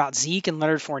little bit about Zeke and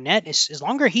Leonard Fournette, as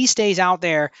longer he stays out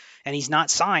there and he's not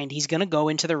signed, he's going to go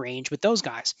into the range with those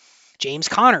guys. James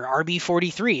Conner,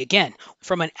 RB43. Again,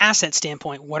 from an asset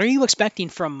standpoint, what are you expecting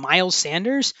from Miles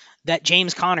Sanders that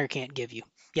James Conner can't give you?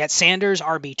 Yet Sanders,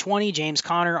 RB20, James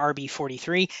Conner,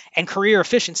 RB43, and career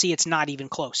efficiency, it's not even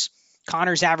close.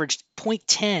 Conner's averaged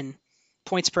 0.10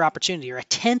 points per opportunity, or a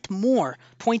tenth more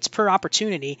points per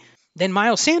opportunity than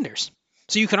Miles Sanders.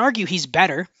 So you can argue he's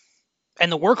better,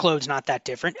 and the workload's not that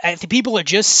different. If people are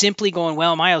just simply going,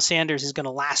 well, Miles Sanders is going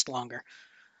to last longer.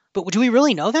 But do we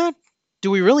really know that? Do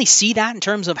we really see that in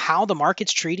terms of how the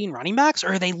market's treating running backs,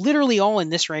 or are they literally all in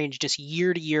this range, just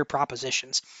year-to-year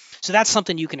propositions? So that's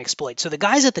something you can exploit. So the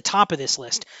guys at the top of this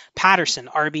list, Patterson,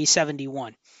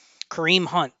 RB71, Kareem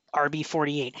Hunt,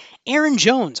 RB48, Aaron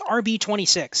Jones,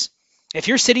 RB26. If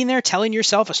you're sitting there telling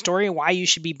yourself a story of why you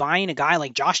should be buying a guy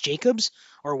like Josh Jacobs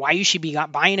or why you should be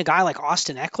buying a guy like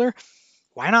Austin Eckler,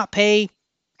 why not pay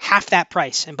half that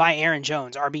price and buy Aaron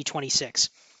Jones, RB26?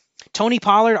 Tony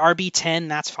Pollard, RB10,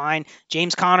 that's fine.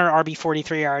 James Conner,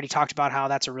 RB43, I already talked about how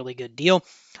that's a really good deal.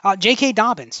 J.K.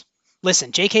 Dobbins.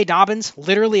 Listen, J.K. Dobbins,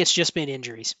 literally it's just been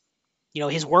injuries.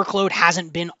 His workload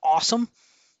hasn't been awesome.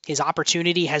 His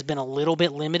opportunity has been a little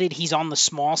bit limited. He's on the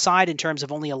small side in terms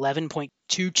of only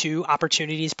 11.22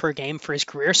 opportunities per game for his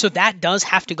career. So that does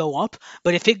have to go up.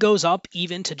 But if it goes up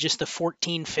even to just the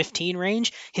 14, 15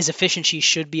 range, his efficiency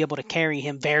should be able to carry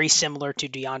him very similar to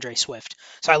DeAndre Swift.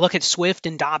 So I look at Swift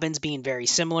and Dobbins being very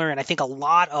similar. And I think a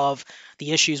lot of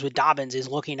the issues with Dobbins is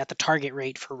looking at the target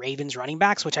rate for Ravens running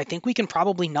backs, which I think we can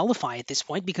probably nullify at this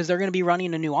point because they're going to be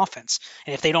running a new offense.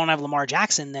 And if they don't have Lamar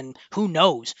Jackson, then who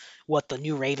knows what the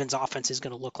new Ravens offense is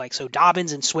going to look like. So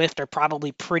Dobbins and Swift are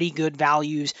probably pretty good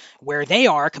values where they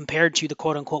are compared to the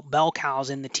quote-unquote bell cows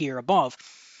in the tier above.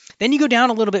 Then you go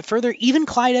down a little bit further, even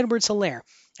Clyde Edwards-Helaire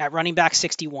at running back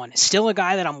 61 is still a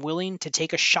guy that I'm willing to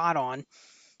take a shot on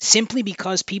simply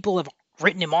because people have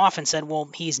written him off and said, well,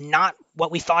 he's not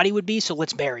what we thought he would be, so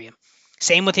let's bury him.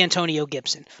 Same with Antonio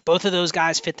Gibson. Both of those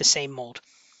guys fit the same mold.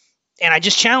 And I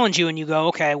just challenge you and you go,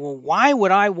 okay, well, why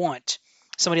would I want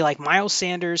somebody like Miles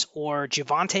Sanders or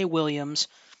Javonte Williams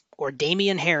or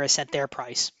Damian Harris at their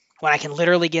price when I can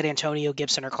literally get Antonio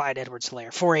Gibson or Clyde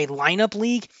Edwards-Helaire? For a lineup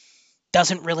league,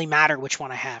 doesn't really matter which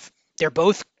one I have. They're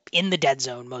both in the dead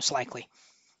zone, most likely.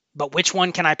 But which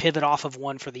one can I pivot off of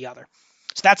one for the other?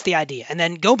 So that's the idea. And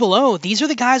then go below. These are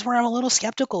the guys where I'm a little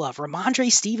skeptical of.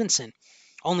 Ramondre Stevenson,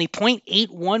 only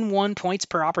 0.811 points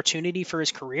per opportunity for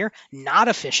his career. Not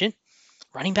efficient.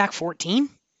 Running back 14.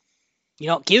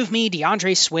 Give me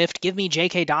DeAndre Swift, give me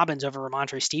J.K. Dobbins over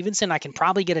Ramondre Stevenson. I can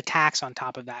probably get a tax on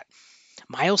top of that.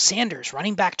 Miles Sanders,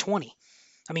 running back 20.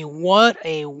 I mean, what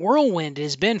a whirlwind it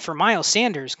has been for Miles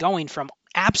Sanders going from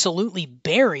absolutely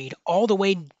buried all the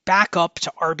way back up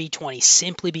to RB20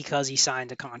 simply because he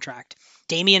signed a contract.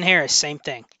 Damian Harris, same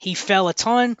thing. He fell a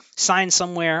ton, signed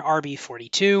somewhere,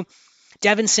 RB42.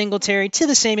 Devin Singletary, to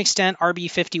the same extent,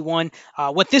 RB51.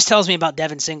 What this tells me about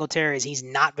Devin Singletary is he's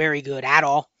not very good at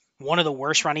all. One of the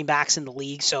worst running backs in the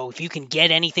league. So if you can get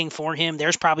anything for him,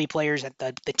 there's probably players at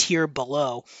the tier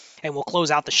below. And we'll close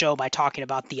out the show by talking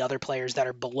about the other players that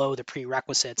are below the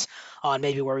prerequisites on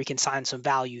maybe where we can sign some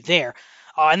value there.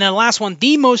 And then the last one,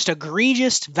 the most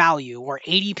egregious value or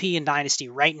ADP in Dynasty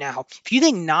right now. If you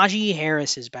think Najee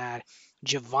Harris is bad,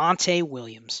 Javonte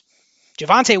Williams.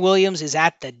 Javonte Williams is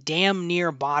at the damn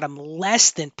near bottom,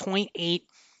 less than 0.8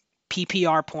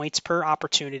 PPR points per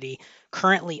opportunity,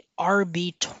 currently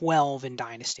RB12 in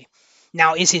Dynasty.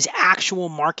 Now, is his actual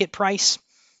market price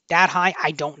that high?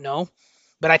 I don't know.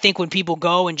 But I think when people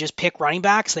go and just pick running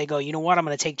backs, they go, you know what, I'm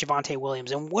going to take Javonte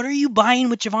Williams. And what are you buying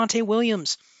with Javonte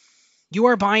Williams? You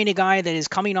are buying a guy that is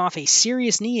coming off a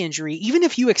serious knee injury. Even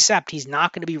if you accept he's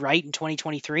not going to be right in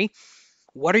 2023,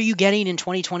 what are you getting in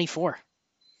 2024?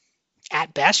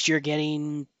 At best, you're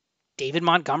getting David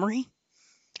Montgomery.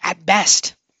 At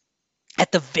best.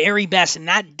 At the very best, and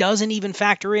that doesn't even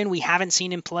factor in, we haven't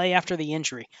seen him play after the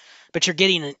injury. But you're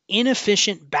getting an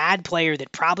inefficient, bad player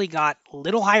that probably got a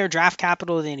little higher draft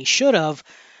capital than he should have.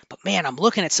 But man, I'm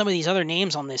looking at some of these other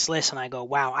names on this list, and I go,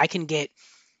 wow, I can get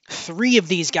 3 of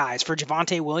these guys for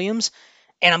Javonte Williams,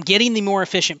 and I'm getting the more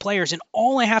efficient players, and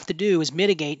all I have to do is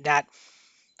mitigate that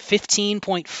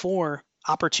 15.4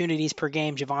 opportunities per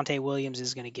game Javonte Williams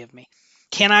is going to give me.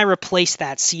 Can I replace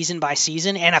that season by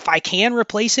season? And if I can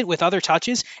replace it with other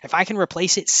touches, if I can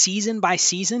replace it season by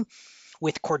season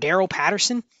with Cordero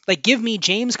Patterson, like give me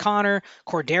James Conner,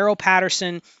 Cordero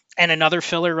Patterson, and another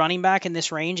filler running back in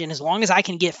this range. And as long as I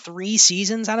can get 3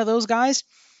 seasons out of those guys,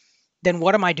 then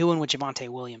what am I doing with Javonte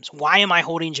Williams? Why am I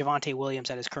holding Javonte Williams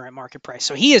at his current market price?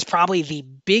 So he is probably the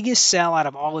biggest sell out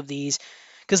of all of these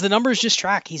because the numbers just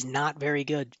track. He's not very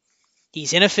good.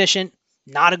 He's inefficient.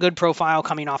 Not a good profile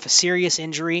coming off a serious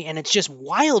injury, and it's just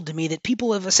wild to me that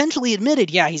people have essentially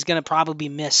admitted, yeah, he's going to probably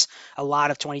miss a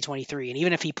lot of 2023, and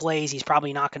even if he plays, he's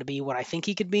probably not going to be what I think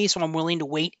he could be, so I'm willing to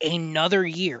wait another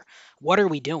year. What are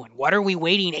we doing? What are we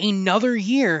waiting another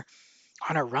year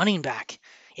on a running back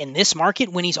in this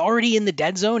market when he's already in the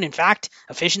dead zone? In fact,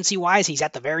 efficiency-wise, he's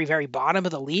at the very, very bottom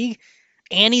of the league,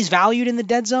 and he's valued in the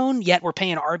dead zone, yet we're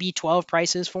paying RB12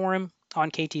 prices for him.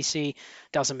 on KTC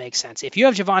doesn't make sense. If you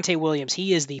have Javonte Williams,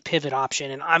 he is the pivot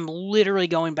option, and I'm literally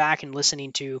going back and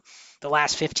listening to the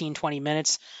last 15, 20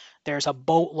 minutes. There's a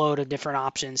boatload of different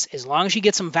options. As long as you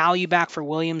get some value back for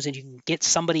Williams and you can get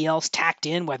somebody else tacked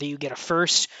in, whether you get a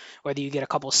first, whether you get a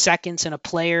couple seconds in a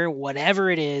player,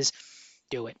 whatever it is,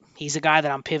 do it. He's the guy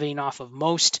that I'm pivoting off of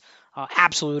most.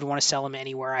 Absolutely want to sell him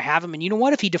anywhere I have him. And you know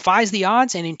what? If he defies the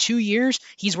odds and in 2 years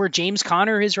he's where James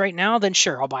Conner is right now, then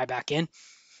sure, I'll buy back in.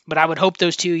 But I would hope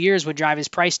those 2 years would drive his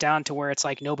price down to where it's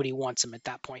like nobody wants him at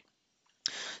that point.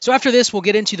 So after this, we'll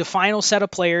get into the final set of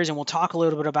players, and we'll talk a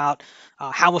little bit about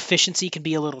how efficiency can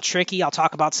be a little tricky. I'll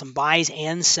talk about some buys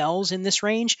and sells in this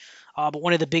range. But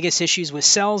one of the biggest issues with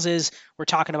sells is we're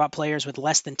talking about players with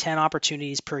less than 10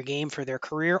 opportunities per game for their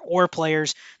career, or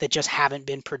players that just haven't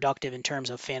been productive in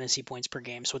terms of fantasy points per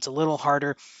game. So it's a little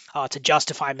harder to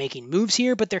justify making moves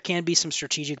here, but there can be some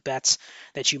strategic bets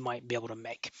that you might be able to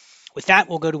make. With that,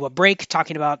 we'll go to a break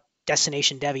talking about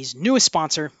Destination Devy's newest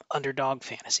sponsor, Underdog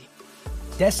Fantasy.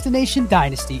 Destination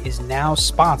Dynasty is now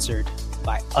sponsored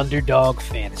by Underdog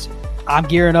Fantasy. I'm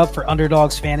gearing up for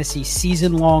Underdog's Fantasy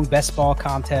season-long best ball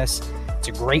contest. It's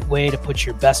a great way to put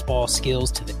your best ball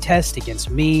skills to the test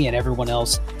against me and everyone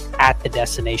else at the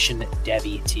Destination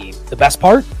Devy team. The best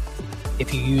part?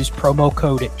 If you use promo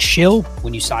code CHILL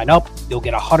when you sign up, you'll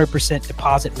get a 100%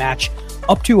 deposit match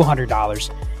up to $100.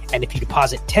 And if you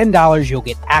deposit $10, you'll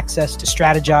get access to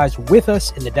strategize with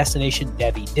us in the Destination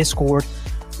Devy Discord,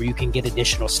 where you can get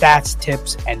additional stats,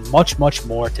 tips, and much, much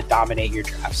more to dominate your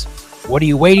drafts. What are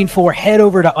you waiting for? Head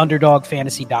over to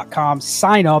UnderdogFantasy.com,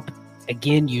 sign up.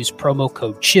 Again, use promo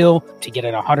code CHILL to get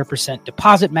an 100%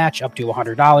 deposit match up to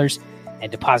 $100,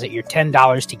 and deposit your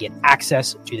 $10 to get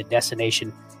access to the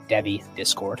Destination Devy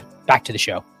Discord. Back to the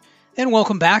show. And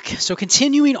welcome back. So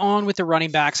continuing on with the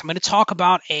running backs, I'm going to talk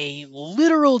about a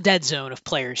literal dead zone of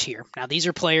players here. Now, these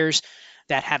are players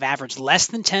that have averaged less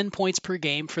than 10 points per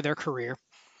game for their career,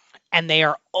 and they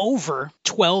are over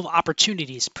 12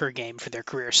 opportunities per game for their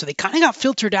career. So they kind of got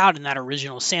filtered out in that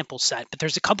original sample set, but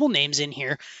there's a couple names in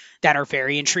here that are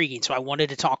very intriguing, so I wanted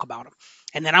to talk about them.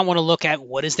 And then I want to look at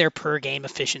what does their per game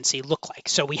efficiency look like.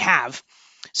 So we have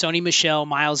Sony Michel,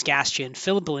 Myles Gaskin,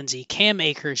 Phillip Lindsay, Cam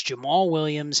Akers, Jamal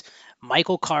Williams,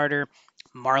 Michael Carter,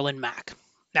 Marlon Mack.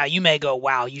 Now, you may go,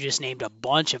 wow, you just named a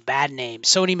bunch of bad names.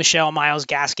 Sony Michel, Myles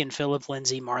Gaskin, Phillip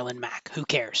Lindsay, Marlon Mack. Who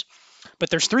cares? But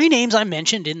there's three names I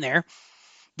mentioned in there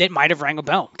that might have rang a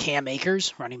bell. Cam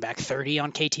Akers, running back 30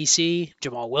 on KTC.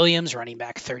 Jamal Williams, running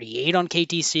back 38 on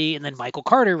KTC. And then Michael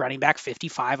Carter, running back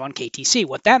 55 on KTC.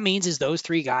 What that means is those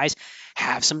three guys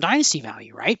have some dynasty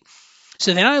value, right?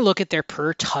 So then I look at their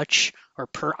per touch or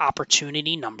per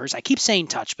opportunity numbers. I keep saying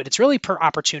touch, but it's really per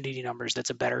opportunity numbers that's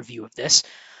a better view of this.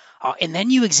 And then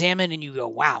you examine and you go,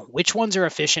 wow, which ones are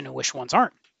efficient and which ones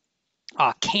aren't?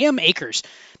 Cam Akers,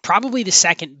 probably the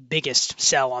second biggest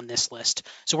sell on this list.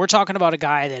 So we're talking about a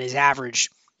guy that has averaged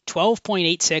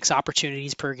 12.86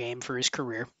 opportunities per game for his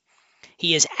career.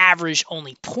 He has averaged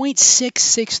only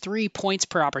 0.663 points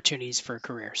per opportunities for a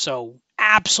career. So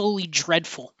absolutely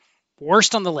dreadful.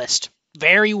 Worst on the list.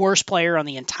 Very worst player on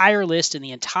the entire list in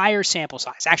the entire sample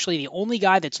size. Actually, the only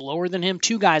guy that's lower than him,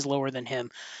 two guys lower than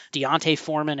him, Deontay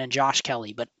Foreman and Josh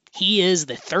Kelly. But he is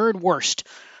the third worst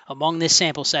among this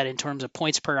sample set in terms of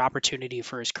points per opportunity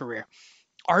for his career.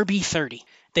 RB30.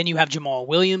 Then you have Jamal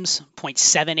Williams,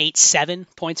 0.787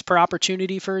 points per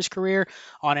opportunity for his career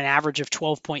on an average of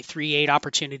 12.38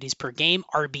 opportunities per game,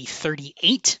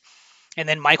 RB38. And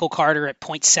then Michael Carter at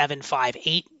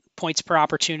 0.758 points per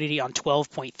opportunity on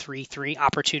 12.33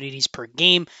 opportunities per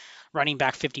game, running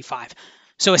back 55.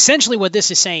 So essentially what this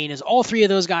is saying is all three of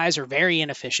those guys are very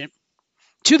inefficient,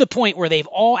 to the point where they've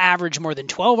all averaged more than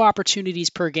 12 opportunities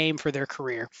per game for their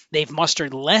career. They've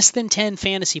mustered less than 10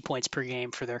 fantasy points per game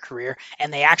for their career,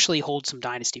 and they actually hold some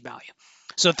dynasty value.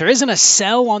 So if there isn't a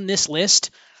sell on this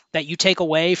list that you take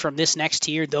away from this next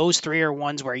tier, those three are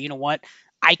ones where, you know what,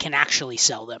 I can actually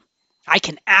sell them. I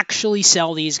can actually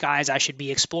sell these guys. I should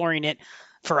be exploring it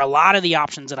for a lot of the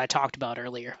options that I talked about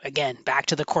earlier. Again, back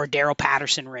to the Cordero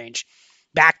Patterson range.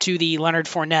 Back to the Leonard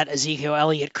Fournette, Ezekiel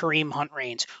Elliott, Kareem Hunt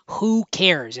range. Who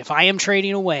cares if I am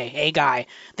trading away a guy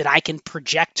that I can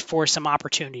project for some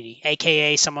opportunity,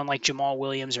 a.k.a. someone like Jamal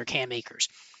Williams or Cam Akers?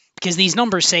 Because these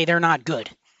numbers say they're not good.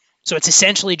 So it's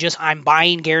essentially just I'm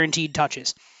buying guaranteed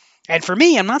touches. And for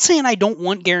me, I'm not saying I don't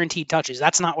want guaranteed touches.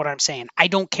 That's not what I'm saying. I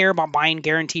don't care about buying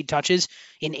guaranteed touches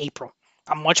in April.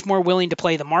 I'm much more willing to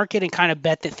play the market and kind of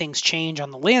bet that things change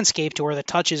on the landscape to where the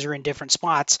touches are in different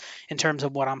spots in terms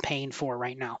of what I'm paying for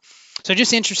right now. So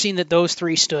just interesting that those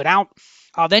three stood out.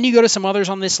 Then you go to some others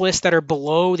on this list that are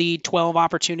below the 12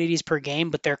 opportunities per game,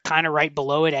 but they're kind of right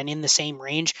below it and in the same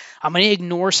range. I'm going to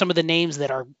ignore some of the names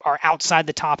that are outside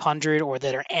the top 100 or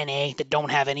that are NA that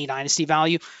don't have any dynasty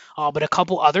value, but a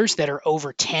couple others that are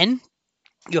over 10.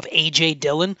 You have A.J.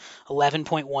 Dillon,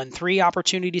 11.13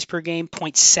 opportunities per game,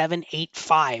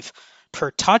 0.785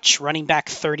 per touch, running back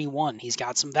 31. He's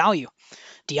got some value.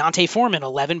 Deontay Foreman,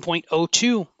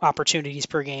 11.02 opportunities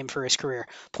per game for his career,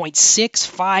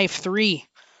 0.653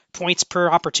 points per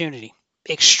opportunity.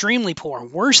 Extremely poor,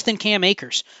 worse than Cam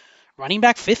Akers. Running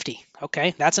back 50.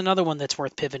 Okay, that's another one that's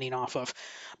worth pivoting off of.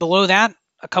 Below that,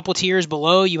 a couple tiers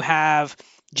below, you have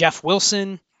Jeff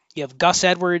Wilson, you have Gus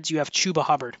Edwards, you have Chuba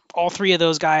Hubbard. All three of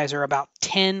those guys are about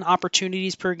 10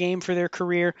 opportunities per game for their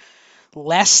career,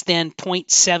 less than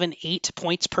 0.78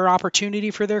 points per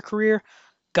opportunity for their career.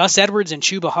 Gus Edwards and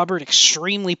Chuba Hubbard,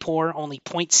 extremely poor, only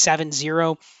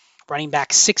 0.70. Running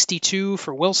back 62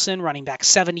 for Wilson, running back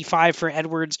 75 for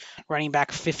Edwards, running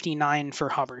back 59 for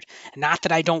Hubbard. Not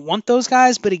that I don't want those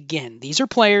guys, but again, these are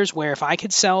players where if I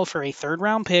could sell for a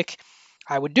third-round pick,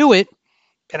 I would do it.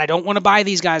 And I don't want to buy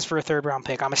these guys for a third-round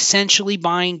pick. I'm essentially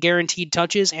buying guaranteed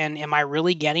touches, and am I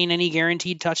really getting any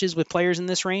guaranteed touches with players in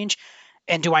this range?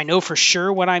 And do I know for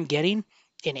sure what I'm getting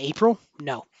in April?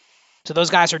 No. So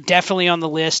those guys are definitely on the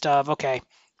list of, okay,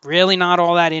 really not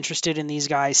all that interested in these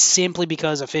guys simply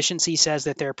because efficiency says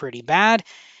that they're pretty bad.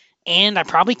 And I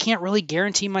probably can't really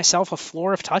guarantee myself a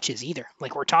floor of touches either.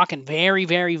 Like we're talking very,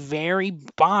 very, very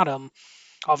bottom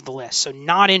of the list. So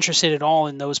not interested at all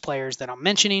in those players that I'm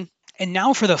mentioning. And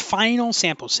now for the final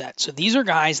sample set. So these are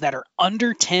guys that are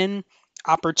under 10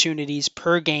 opportunities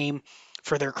per game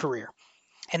for their career.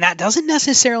 And that doesn't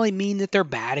necessarily mean that they're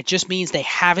bad. It just means they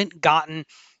haven't gotten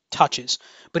touches.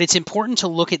 But it's important to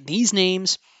look at these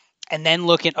names and then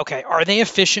look at, okay, are they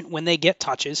efficient when they get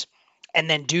touches? And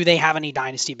then do they have any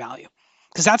dynasty value?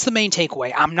 Because that's the main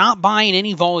takeaway. I'm not buying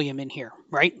any volume in here,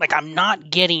 right? Like I'm not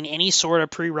getting any sort of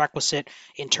prerequisite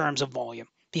in terms of volume.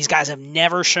 These guys have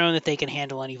never shown that they can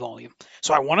handle any volume.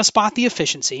 So I want to spot the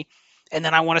efficiency, and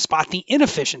then I want to spot the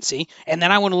inefficiency, and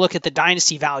then I want to look at the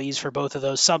dynasty values for both of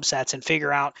those subsets and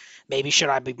figure out maybe should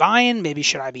I be buying, maybe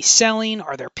should I be selling,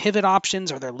 are there pivot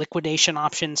options, are there liquidation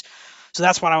options? So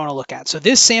that's what I want to look at. So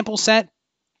this sample set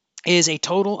is a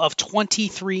total of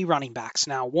 23 running backs.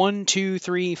 Now, 1, 2,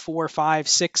 3, 4, 5,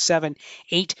 6, 7,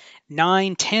 8,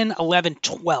 9, 10, 11,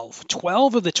 12.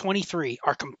 12 of the 23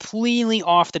 are completely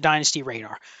off the dynasty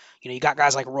radar. You know, you got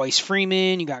guys like Royce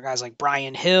Freeman, you got guys like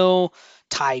Brian Hill,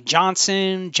 Ty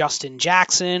Johnson, Justin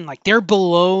Jackson. Like they're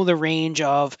below the range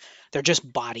of, they're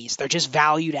just bodies. They're just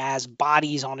valued as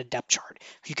bodies on a depth chart.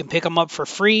 If you can pick them up for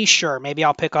free, sure. Maybe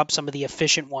I'll pick up some of the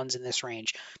efficient ones in this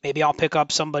range. Maybe I'll pick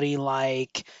up somebody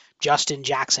like Justin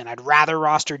Jackson. I'd rather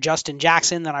roster Justin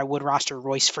Jackson than I would roster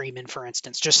Royce Freeman, for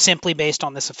instance, just simply based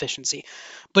on this efficiency.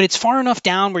 But it's far enough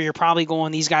down where you're probably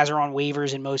going, these guys are on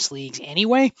waivers in most leagues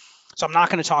anyway, so I'm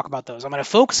not going to talk about those. I'm going to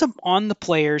focus on the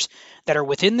players that are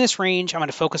within this range. I'm going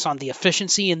to focus on the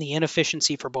efficiency and the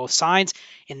inefficiency for both sides,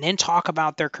 and then talk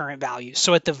about their current values.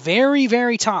 So at the very,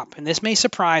 very top, and this may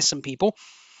surprise some people,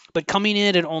 but coming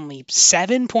in at only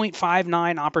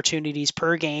 7.59 opportunities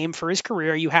per game for his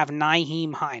career, you have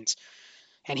Nyheim Hines.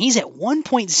 And he's at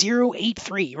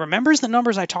 1.083. Remembers the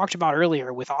numbers I talked about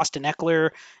earlier with Austin Eckler,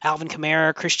 Alvin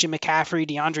Kamara, Christian McCaffrey,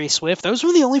 DeAndre Swift? Those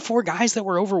were the only four guys that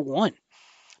were over 1.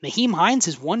 Nyheim Hines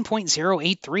is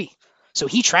 1.083. So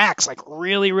he tracks like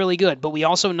really, really good. But we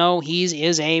also know he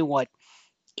is a,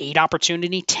 8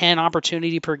 opportunity, 10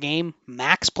 opportunity per game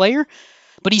max player.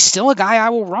 But he's still a guy I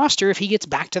will roster if he gets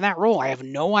back to that role. I have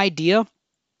no idea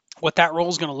what that role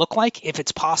is going to look like. If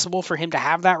it's possible for him to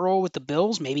have that role with the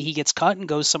Bills, maybe he gets cut and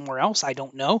goes somewhere else. I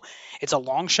don't know. It's a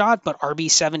long shot, but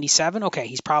RB77, okay,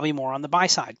 he's probably more on the buy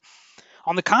side.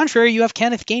 On the contrary, you have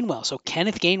Kenneth Gainwell. So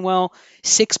Kenneth Gainwell,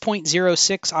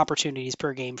 6.06 opportunities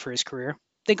per game for his career.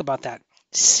 Think about that.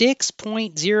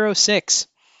 6.06.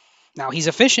 Now he's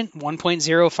efficient,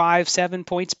 1.057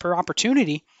 points per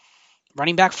opportunity,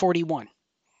 running back 41.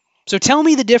 So tell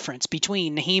me the difference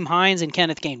between Nyheim Hines and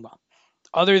Kenneth Gainwell.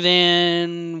 Other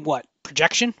than what?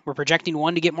 Projection? We're projecting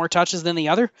one to get more touches than the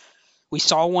other. We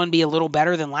saw one be a little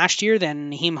better than last year.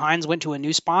 Then Nyheim Hines went to a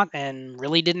new spot and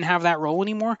really didn't have that role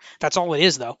anymore. That's all it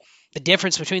is, though. The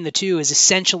difference between the two is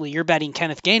essentially you're betting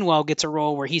Kenneth Gainwell gets a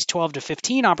role where he's 12 to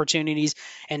 15 opportunities,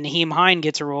 and Nyheim Hines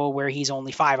gets a role where he's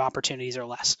only 5 opportunities or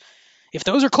less. If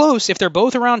those are close, if they're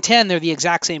both around 10, they're the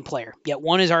exact same player. Yet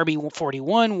one is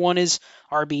RB41, one is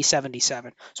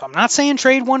RB77. So I'm not saying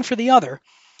trade one for the other,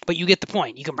 but you get the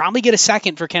point. You can probably get a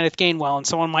second for Kenneth Gainwell, and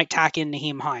someone might tack in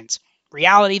Nyheim Hines.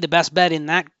 Reality, the best bet in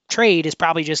that trade is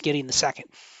probably just getting the second.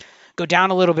 Go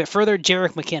down a little bit further,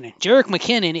 Jerick McKinnon. Jerick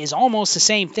McKinnon is almost the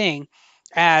same thing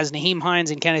as Nyheim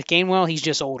Hines and Kenneth Gainwell. He's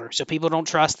just older, so people don't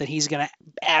trust that he's going to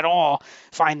at all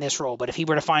find this role. But if he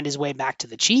were to find his way back to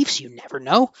the Chiefs, you never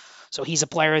know. So he's a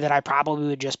player that I probably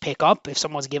would just pick up if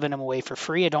someone's giving him away for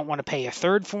free. I don't want to pay a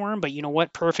third for him, but you know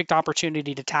what? Perfect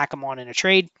opportunity to tack him on in a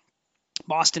trade.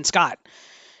 Boston Scott.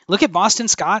 Look at Boston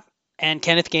Scott and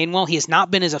Kenneth Gainwell. He has not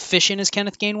been as efficient as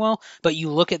Kenneth Gainwell, but you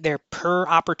look at their per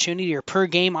opportunity or per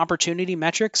game opportunity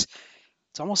metrics,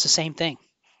 it's almost the same thing.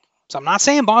 So I'm not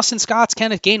saying Boston Scott's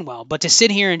Kenneth Gainwell, but to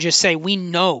sit here and just say we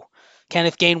know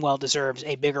Kenneth Gainwell deserves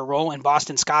a bigger role and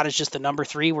Boston Scott is just the number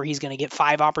 3 where he's going to get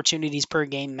 5 opportunities per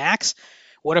game max,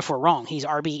 what if we're wrong? He's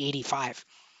RB 85.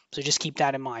 So just keep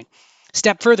that in mind.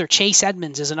 Step further, Chase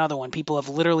Edmonds is another one people have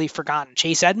literally forgotten.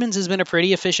 Chase Edmonds has been a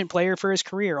pretty efficient player for his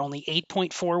career, only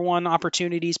 8.41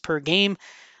 opportunities per game,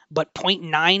 but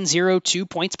 0.902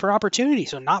 points per opportunity,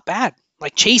 so not bad.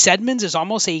 Like Chase Edmonds is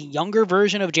almost a younger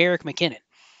version of Jerick McKinnon,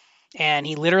 and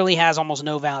he literally has almost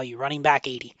no value, running back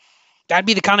 80. That'd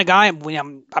be the kind of guy,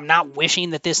 I'm not wishing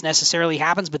that this necessarily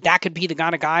happens, but that could be the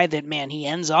kind of guy that, man, he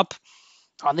ends up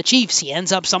on the Chiefs. He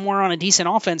ends up somewhere on a decent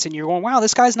offense, and you're going, wow,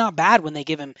 this guy's not bad when they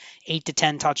give him 8 to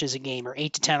 10 touches a game or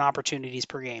 8 to 10 opportunities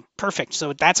per game. Perfect.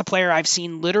 So that's a player I've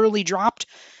seen literally dropped.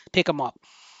 Pick him up.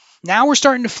 Now we're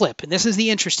starting to flip, and this is the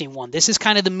interesting one. This is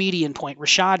kind of the median point,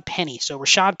 Rashad Penny. So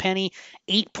Rashad Penny,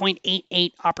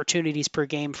 8.88 opportunities per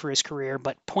game for his career,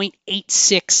 but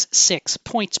 0.866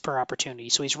 points per opportunity.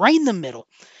 So he's right in the middle.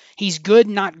 He's good,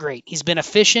 not great. He's been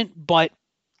efficient, but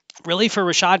really for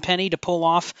Rashad Penny to pull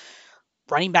off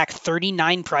running back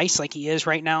 39 price like he is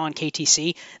right now on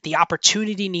KTC, the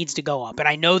opportunity needs to go up. And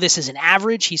I know this is an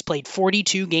average. He's played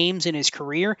 42 games in his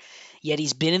career, yet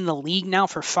he's been in the league now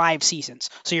for 5 seasons.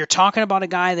 So you're talking about a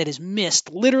guy that has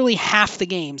missed literally half the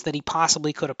games that he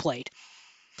possibly could have played.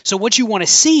 So what you want to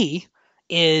see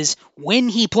is when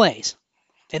he plays,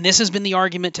 and this has been the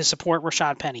argument to support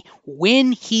Rashad Penny,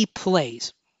 when he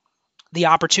plays, the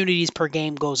opportunities per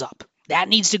game goes up. That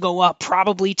needs to go up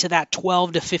probably to that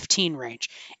 12 to 15 range.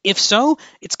 If so,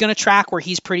 it's going to track where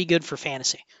he's pretty good for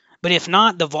fantasy. But if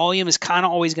not, the volume is kind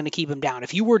of always going to keep him down.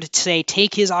 If you were to say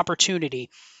take his opportunity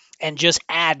and just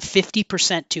add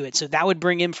 50% to it, so that would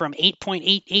bring him from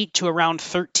 8.88 to around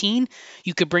 13,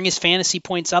 you could bring his fantasy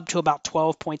points up to about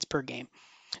 12 points per game.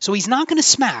 So he's not going to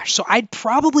smash. So I'd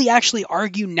probably actually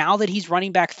argue now that he's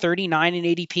running back 39 in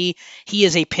ADP, he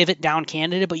is a pivot down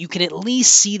candidate, but you can at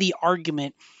least see the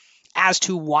argument as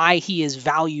to why he is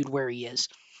valued where he is.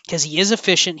 Because he is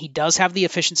efficient, he does have the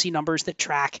efficiency numbers that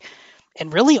track,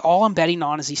 and really all I'm betting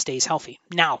on is he stays healthy.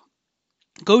 Now,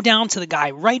 go down to the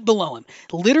guy right below him.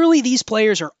 Literally, these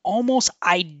players are almost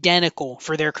identical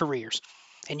for their careers.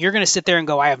 And you're going to sit there and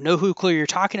go, I have no clue you're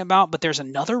talking about, but there's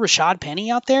another Rashad Penny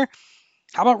out there.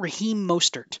 How about Raheem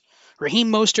Mostert?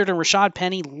 Raheem Mostert and Rashad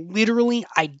Penny, literally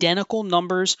identical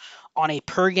numbers on a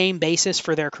per-game basis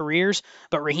for their careers,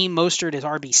 but Raheem Mostert is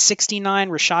RB 69,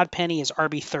 Rashad Penny is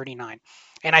RB 39.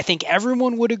 And I think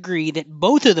everyone would agree that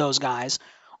both of those guys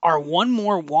are one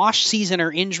more wash season or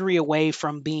injury away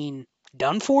from being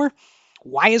done for.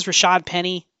 Why is Rashad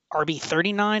Penny RB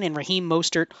 39 and Raheem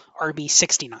Mostert RB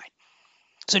 69?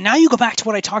 So now you go back to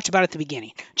what I talked about at the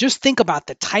beginning. Just think about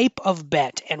the type of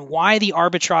bet and why the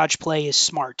arbitrage play is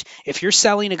smart. If you're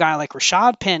selling a guy like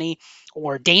Rashad Penny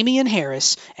or Damian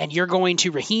Harris and you're going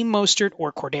to Raheem Mostert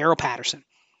or Cordero Patterson,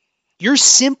 you're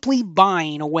simply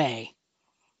buying away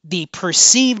the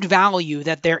perceived value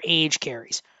that their age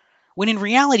carries. When in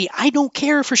reality, I don't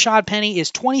care if Rashad Penny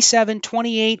is 27,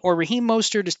 28, or Raheem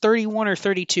Mostert is 31 or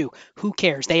 32. Who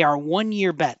cares? They are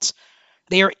one-year bets.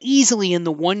 They are easily in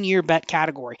the one-year bet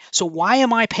category. So why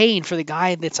am I paying for the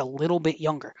guy that's a little bit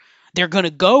younger? They're going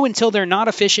to go until they're not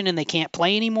efficient and they can't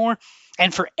play anymore.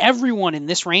 And for everyone in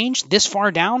this range, this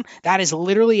far down, that is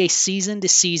literally a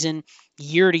season-to-season,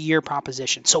 year-to-year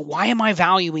proposition. So why am I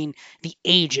valuing the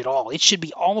age at all? It should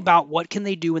be all about what can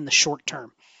they do in the short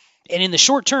term. And in the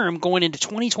short term, going into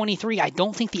 2023, I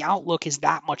don't think the outlook is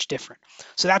that much different.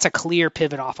 So that's a clear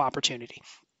pivot off opportunity.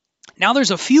 Now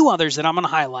there's a few others that I'm going to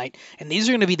highlight, and these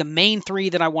are going to be the main 3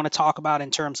 that I want to talk about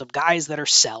in terms of guys that are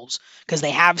sells, because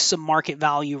they have some market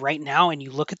value right now, and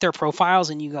you look at their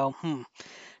profiles and you go,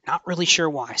 not really sure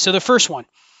why. So the first one,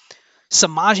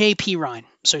 Samaje Perine.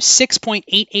 So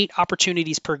 6.88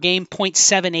 opportunities per game,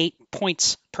 0.78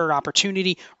 points per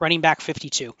opportunity, running back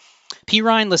 52.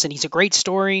 Perine, listen, he's a great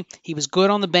story. He was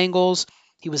good on the Bengals.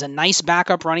 He was a nice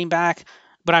backup running back.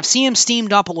 But I've seen him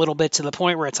steamed up a little bit to the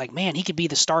point where it's like, man, he could be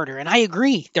the starter. And I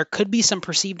agree, there could be some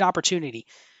perceived opportunity.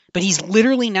 But he's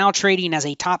literally now trading as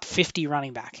a top 50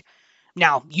 running back.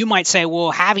 Now, you might say,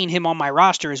 well, having him on my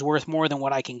roster is worth more than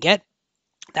what I can get.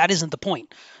 That isn't the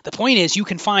point. The point is you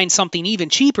can find something even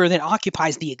cheaper that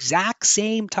occupies the exact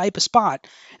same type of spot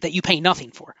that you pay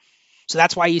nothing for. So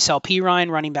that's why you sell P.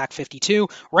 Ryan, running back 52.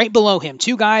 Right below him,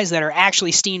 two guys that are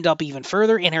actually steamed up even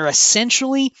further and are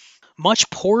essentially much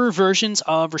poorer versions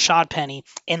of Rashad Penny,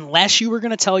 unless you were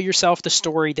going to tell yourself the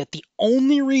story that the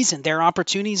only reason their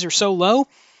opportunities are so low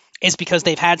is because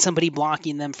they've had somebody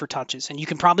blocking them for touches. And you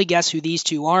can probably guess who these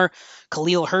two are.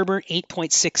 Khalil Herbert,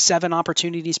 8.67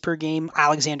 opportunities per game.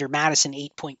 Alexander Mattison,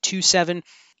 8.27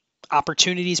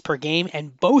 opportunities per game.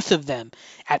 And both of them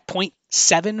at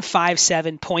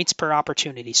 0.757 points per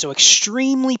opportunity. So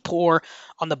extremely poor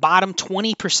on the bottom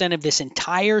 20% of this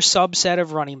entire subset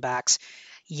of running backs.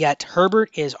 Yet Herbert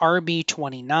is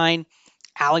RB29.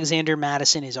 Alexander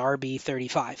Mattison is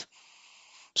RB35.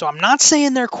 So I'm not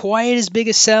saying they're quite as big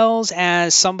a sells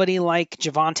as somebody like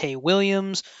Javonte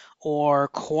Williams or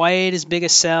quite as big a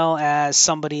sell as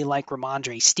somebody like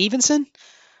Ramondre Stevenson.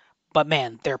 But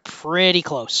man, they're pretty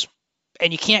close.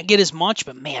 And you can't get as much,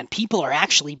 but man, people are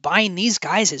actually buying these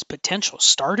guys as potential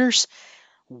starters.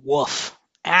 Woof.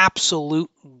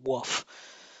 Absolute woof.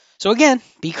 So again,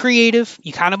 be creative.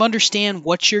 You kind of understand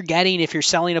what you're getting if you're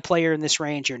selling a player in this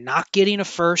range. You're not getting a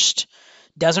first.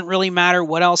 Doesn't really matter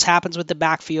what else happens with the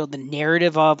backfield. The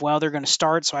narrative of, well, they're going to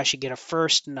start, so I should get a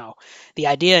first. No. The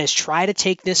idea is try to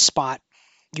take this spot.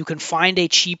 You can find a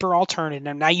cheaper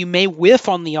alternative. Now, you may whiff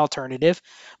on the alternative,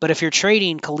 but if you're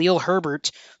trading Khalil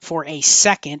Herbert for a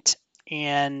second,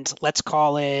 and let's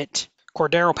call it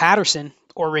Cordero Patterson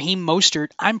or Raheem Mostert,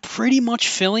 I'm pretty much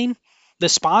filling the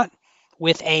spot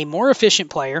with a more efficient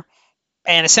player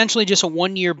and essentially just a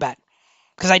one-year bet.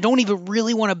 Because I don't even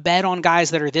really want to bet on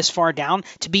guys that are this far down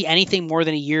to be anything more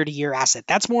than a year-to-year asset.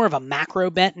 That's more of a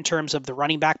macro bet in terms of the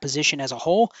running back position as a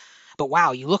whole. But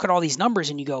wow, you look at all these numbers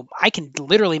and you go, I can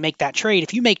literally make that trade.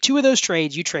 If you make two of those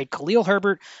trades, you trade Khalil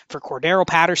Herbert for Cordero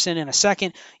Patterson in a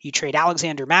second. You trade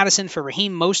Alexander Mattison for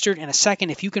Raheem Mostert in a second.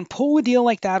 If you can pull a deal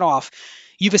like that off,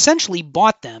 you've essentially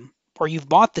bought them, or you've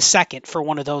bought the second for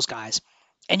one of those guys.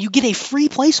 And you get a free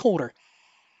placeholder.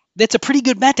 That's a pretty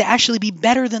good bet to actually be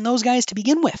better than those guys to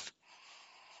begin with.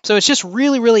 So it's just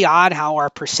really, really odd how our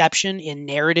perception in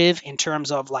narrative in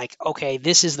terms of like, okay,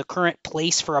 this is the current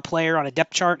place for a player on a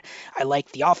depth chart. I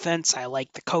like the offense. I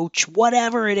like the coach,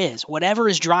 whatever it is, whatever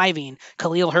is driving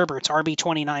Khalil Herbert's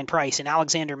RB29 price and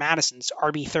Alexander Madison's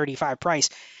RB35 price.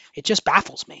 It just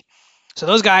baffles me. So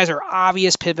those guys are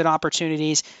obvious pivot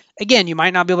opportunities. Again, you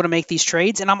might not be able to make these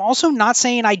trades. And I'm also not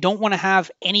saying I don't want to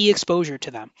have any exposure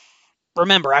to them.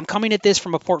 Remember, I'm coming at this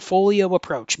from a portfolio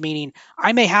approach, meaning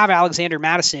I may have Alexander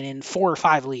Mattison in 4 or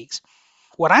 5 leagues.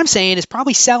 What I'm saying is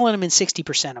probably selling him in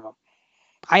 60% of them.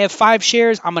 I have 5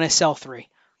 shares, I'm going to sell 3.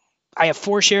 I have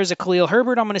 4 shares of Khalil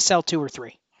Herbert, I'm going to sell 2 or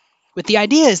 3. But the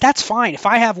idea is that's fine. If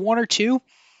I have 1 or 2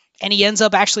 and he ends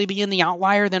up actually being the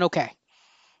outlier, then okay.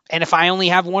 And if I only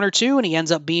have 1 or 2 and he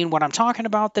ends up being what I'm talking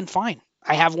about, then fine.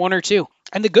 I have 1 or 2.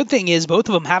 And the good thing is both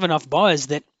of them have enough buzz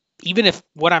that even if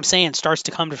what I'm saying starts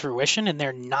to come to fruition and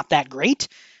they're not that great,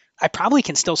 I probably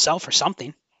can still sell for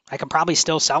something. I can probably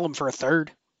still sell them for a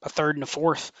third and a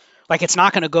fourth. Like it's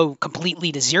not going to go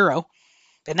completely to zero.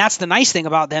 And that's the nice thing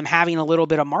about them having a little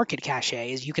bit of market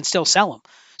cachet is you can still sell them.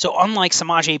 So unlike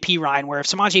Samaje Perine, where if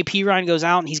Samaje Perine goes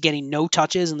out and he's getting no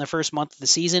touches in the first month of the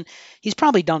season, he's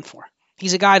probably done for.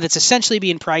 He's a guy that's essentially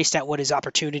being priced at what his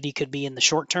opportunity could be in the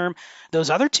short term. Those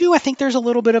other two, I think there's a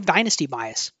little bit of dynasty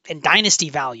bias and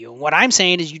dynasty value. And what I'm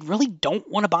saying is you really don't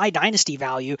want to buy dynasty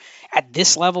value at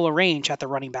this level of range at the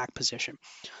running back position.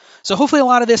 So hopefully a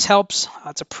lot of this helps.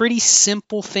 It's a pretty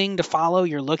simple thing to follow.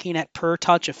 You're looking at per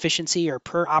touch efficiency or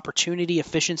per opportunity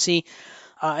efficiency.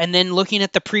 And then looking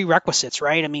at the prerequisites,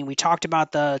 right? I mean, we talked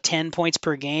about the 10 points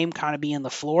per game kind of being the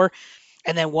floor.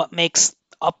 And then what makes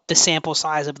up the sample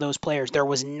size of those players. There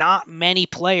was not many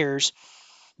players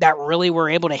that really were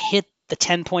able to hit the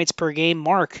 10 points per game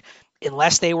mark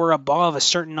unless they were above a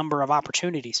certain number of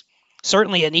opportunities.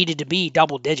 Certainly it needed to be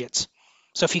double digits.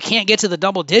 So if you can't get to the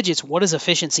double digits, what does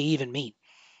efficiency even mean?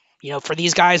 You know, for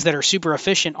these guys that are super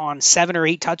efficient on 7 or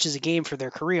 8 touches a game for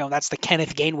their career, that's the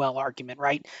Kenneth Gainwell argument,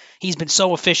 right? He's been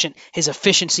so efficient, his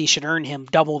efficiency should earn him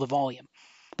double the volume.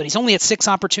 But he's only at 6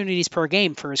 opportunities per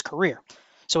game for his career.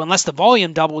 So unless the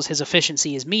volume doubles, his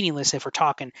efficiency is meaningless if we're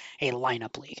talking a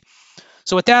lineup league.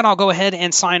 So with that, I'll go ahead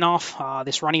and sign off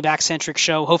this running back-centric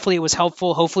show. Hopefully it was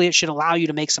helpful. Hopefully it should allow you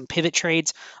to make some pivot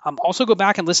trades. Also go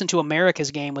back and listen to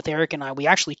America's Game with Eric and I. We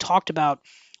actually talked about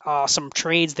some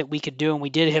trades that we could do, and we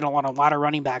did hit on a lot of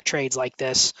running back trades like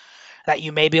this that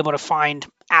you may be able to find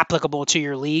applicable to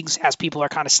your leagues as people are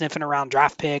kind of sniffing around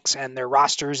draft picks and their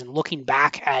rosters and looking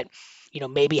back at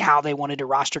maybe how they wanted to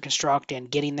roster construct and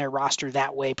getting their roster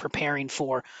that way, preparing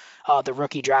for the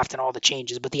rookie draft and all the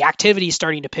changes. But the activity is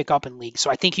starting to pick up in league. So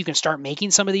I think you can start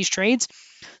making some of these trades,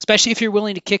 especially if you're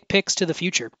willing to kick picks to the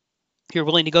future. If you're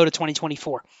willing to go to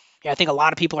 2024. I think a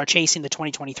lot of people are chasing the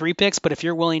 2023 picks, but if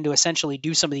you're willing to essentially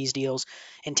do some of these deals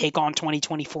and take on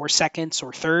 2024 seconds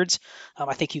or thirds,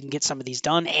 I think you can get some of these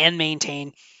done and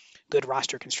maintain good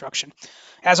roster construction.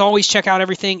 As always, check out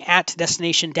everything at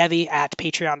Destination Devy at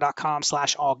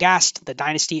patreon.com/allgassed, the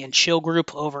Dynasty and Chill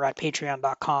group over at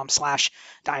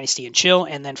patreon.com/Dynasty and Chill.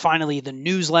 And then finally, the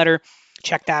newsletter.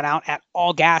 Check that out at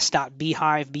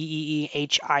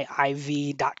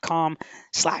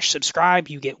allgassed.beehiiv.com/subscribe.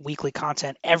 You get weekly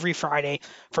content every Friday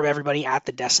from everybody at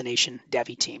the Destination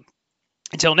Devy team.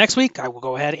 Until next week, I will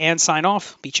go ahead and sign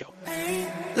off. Be chill.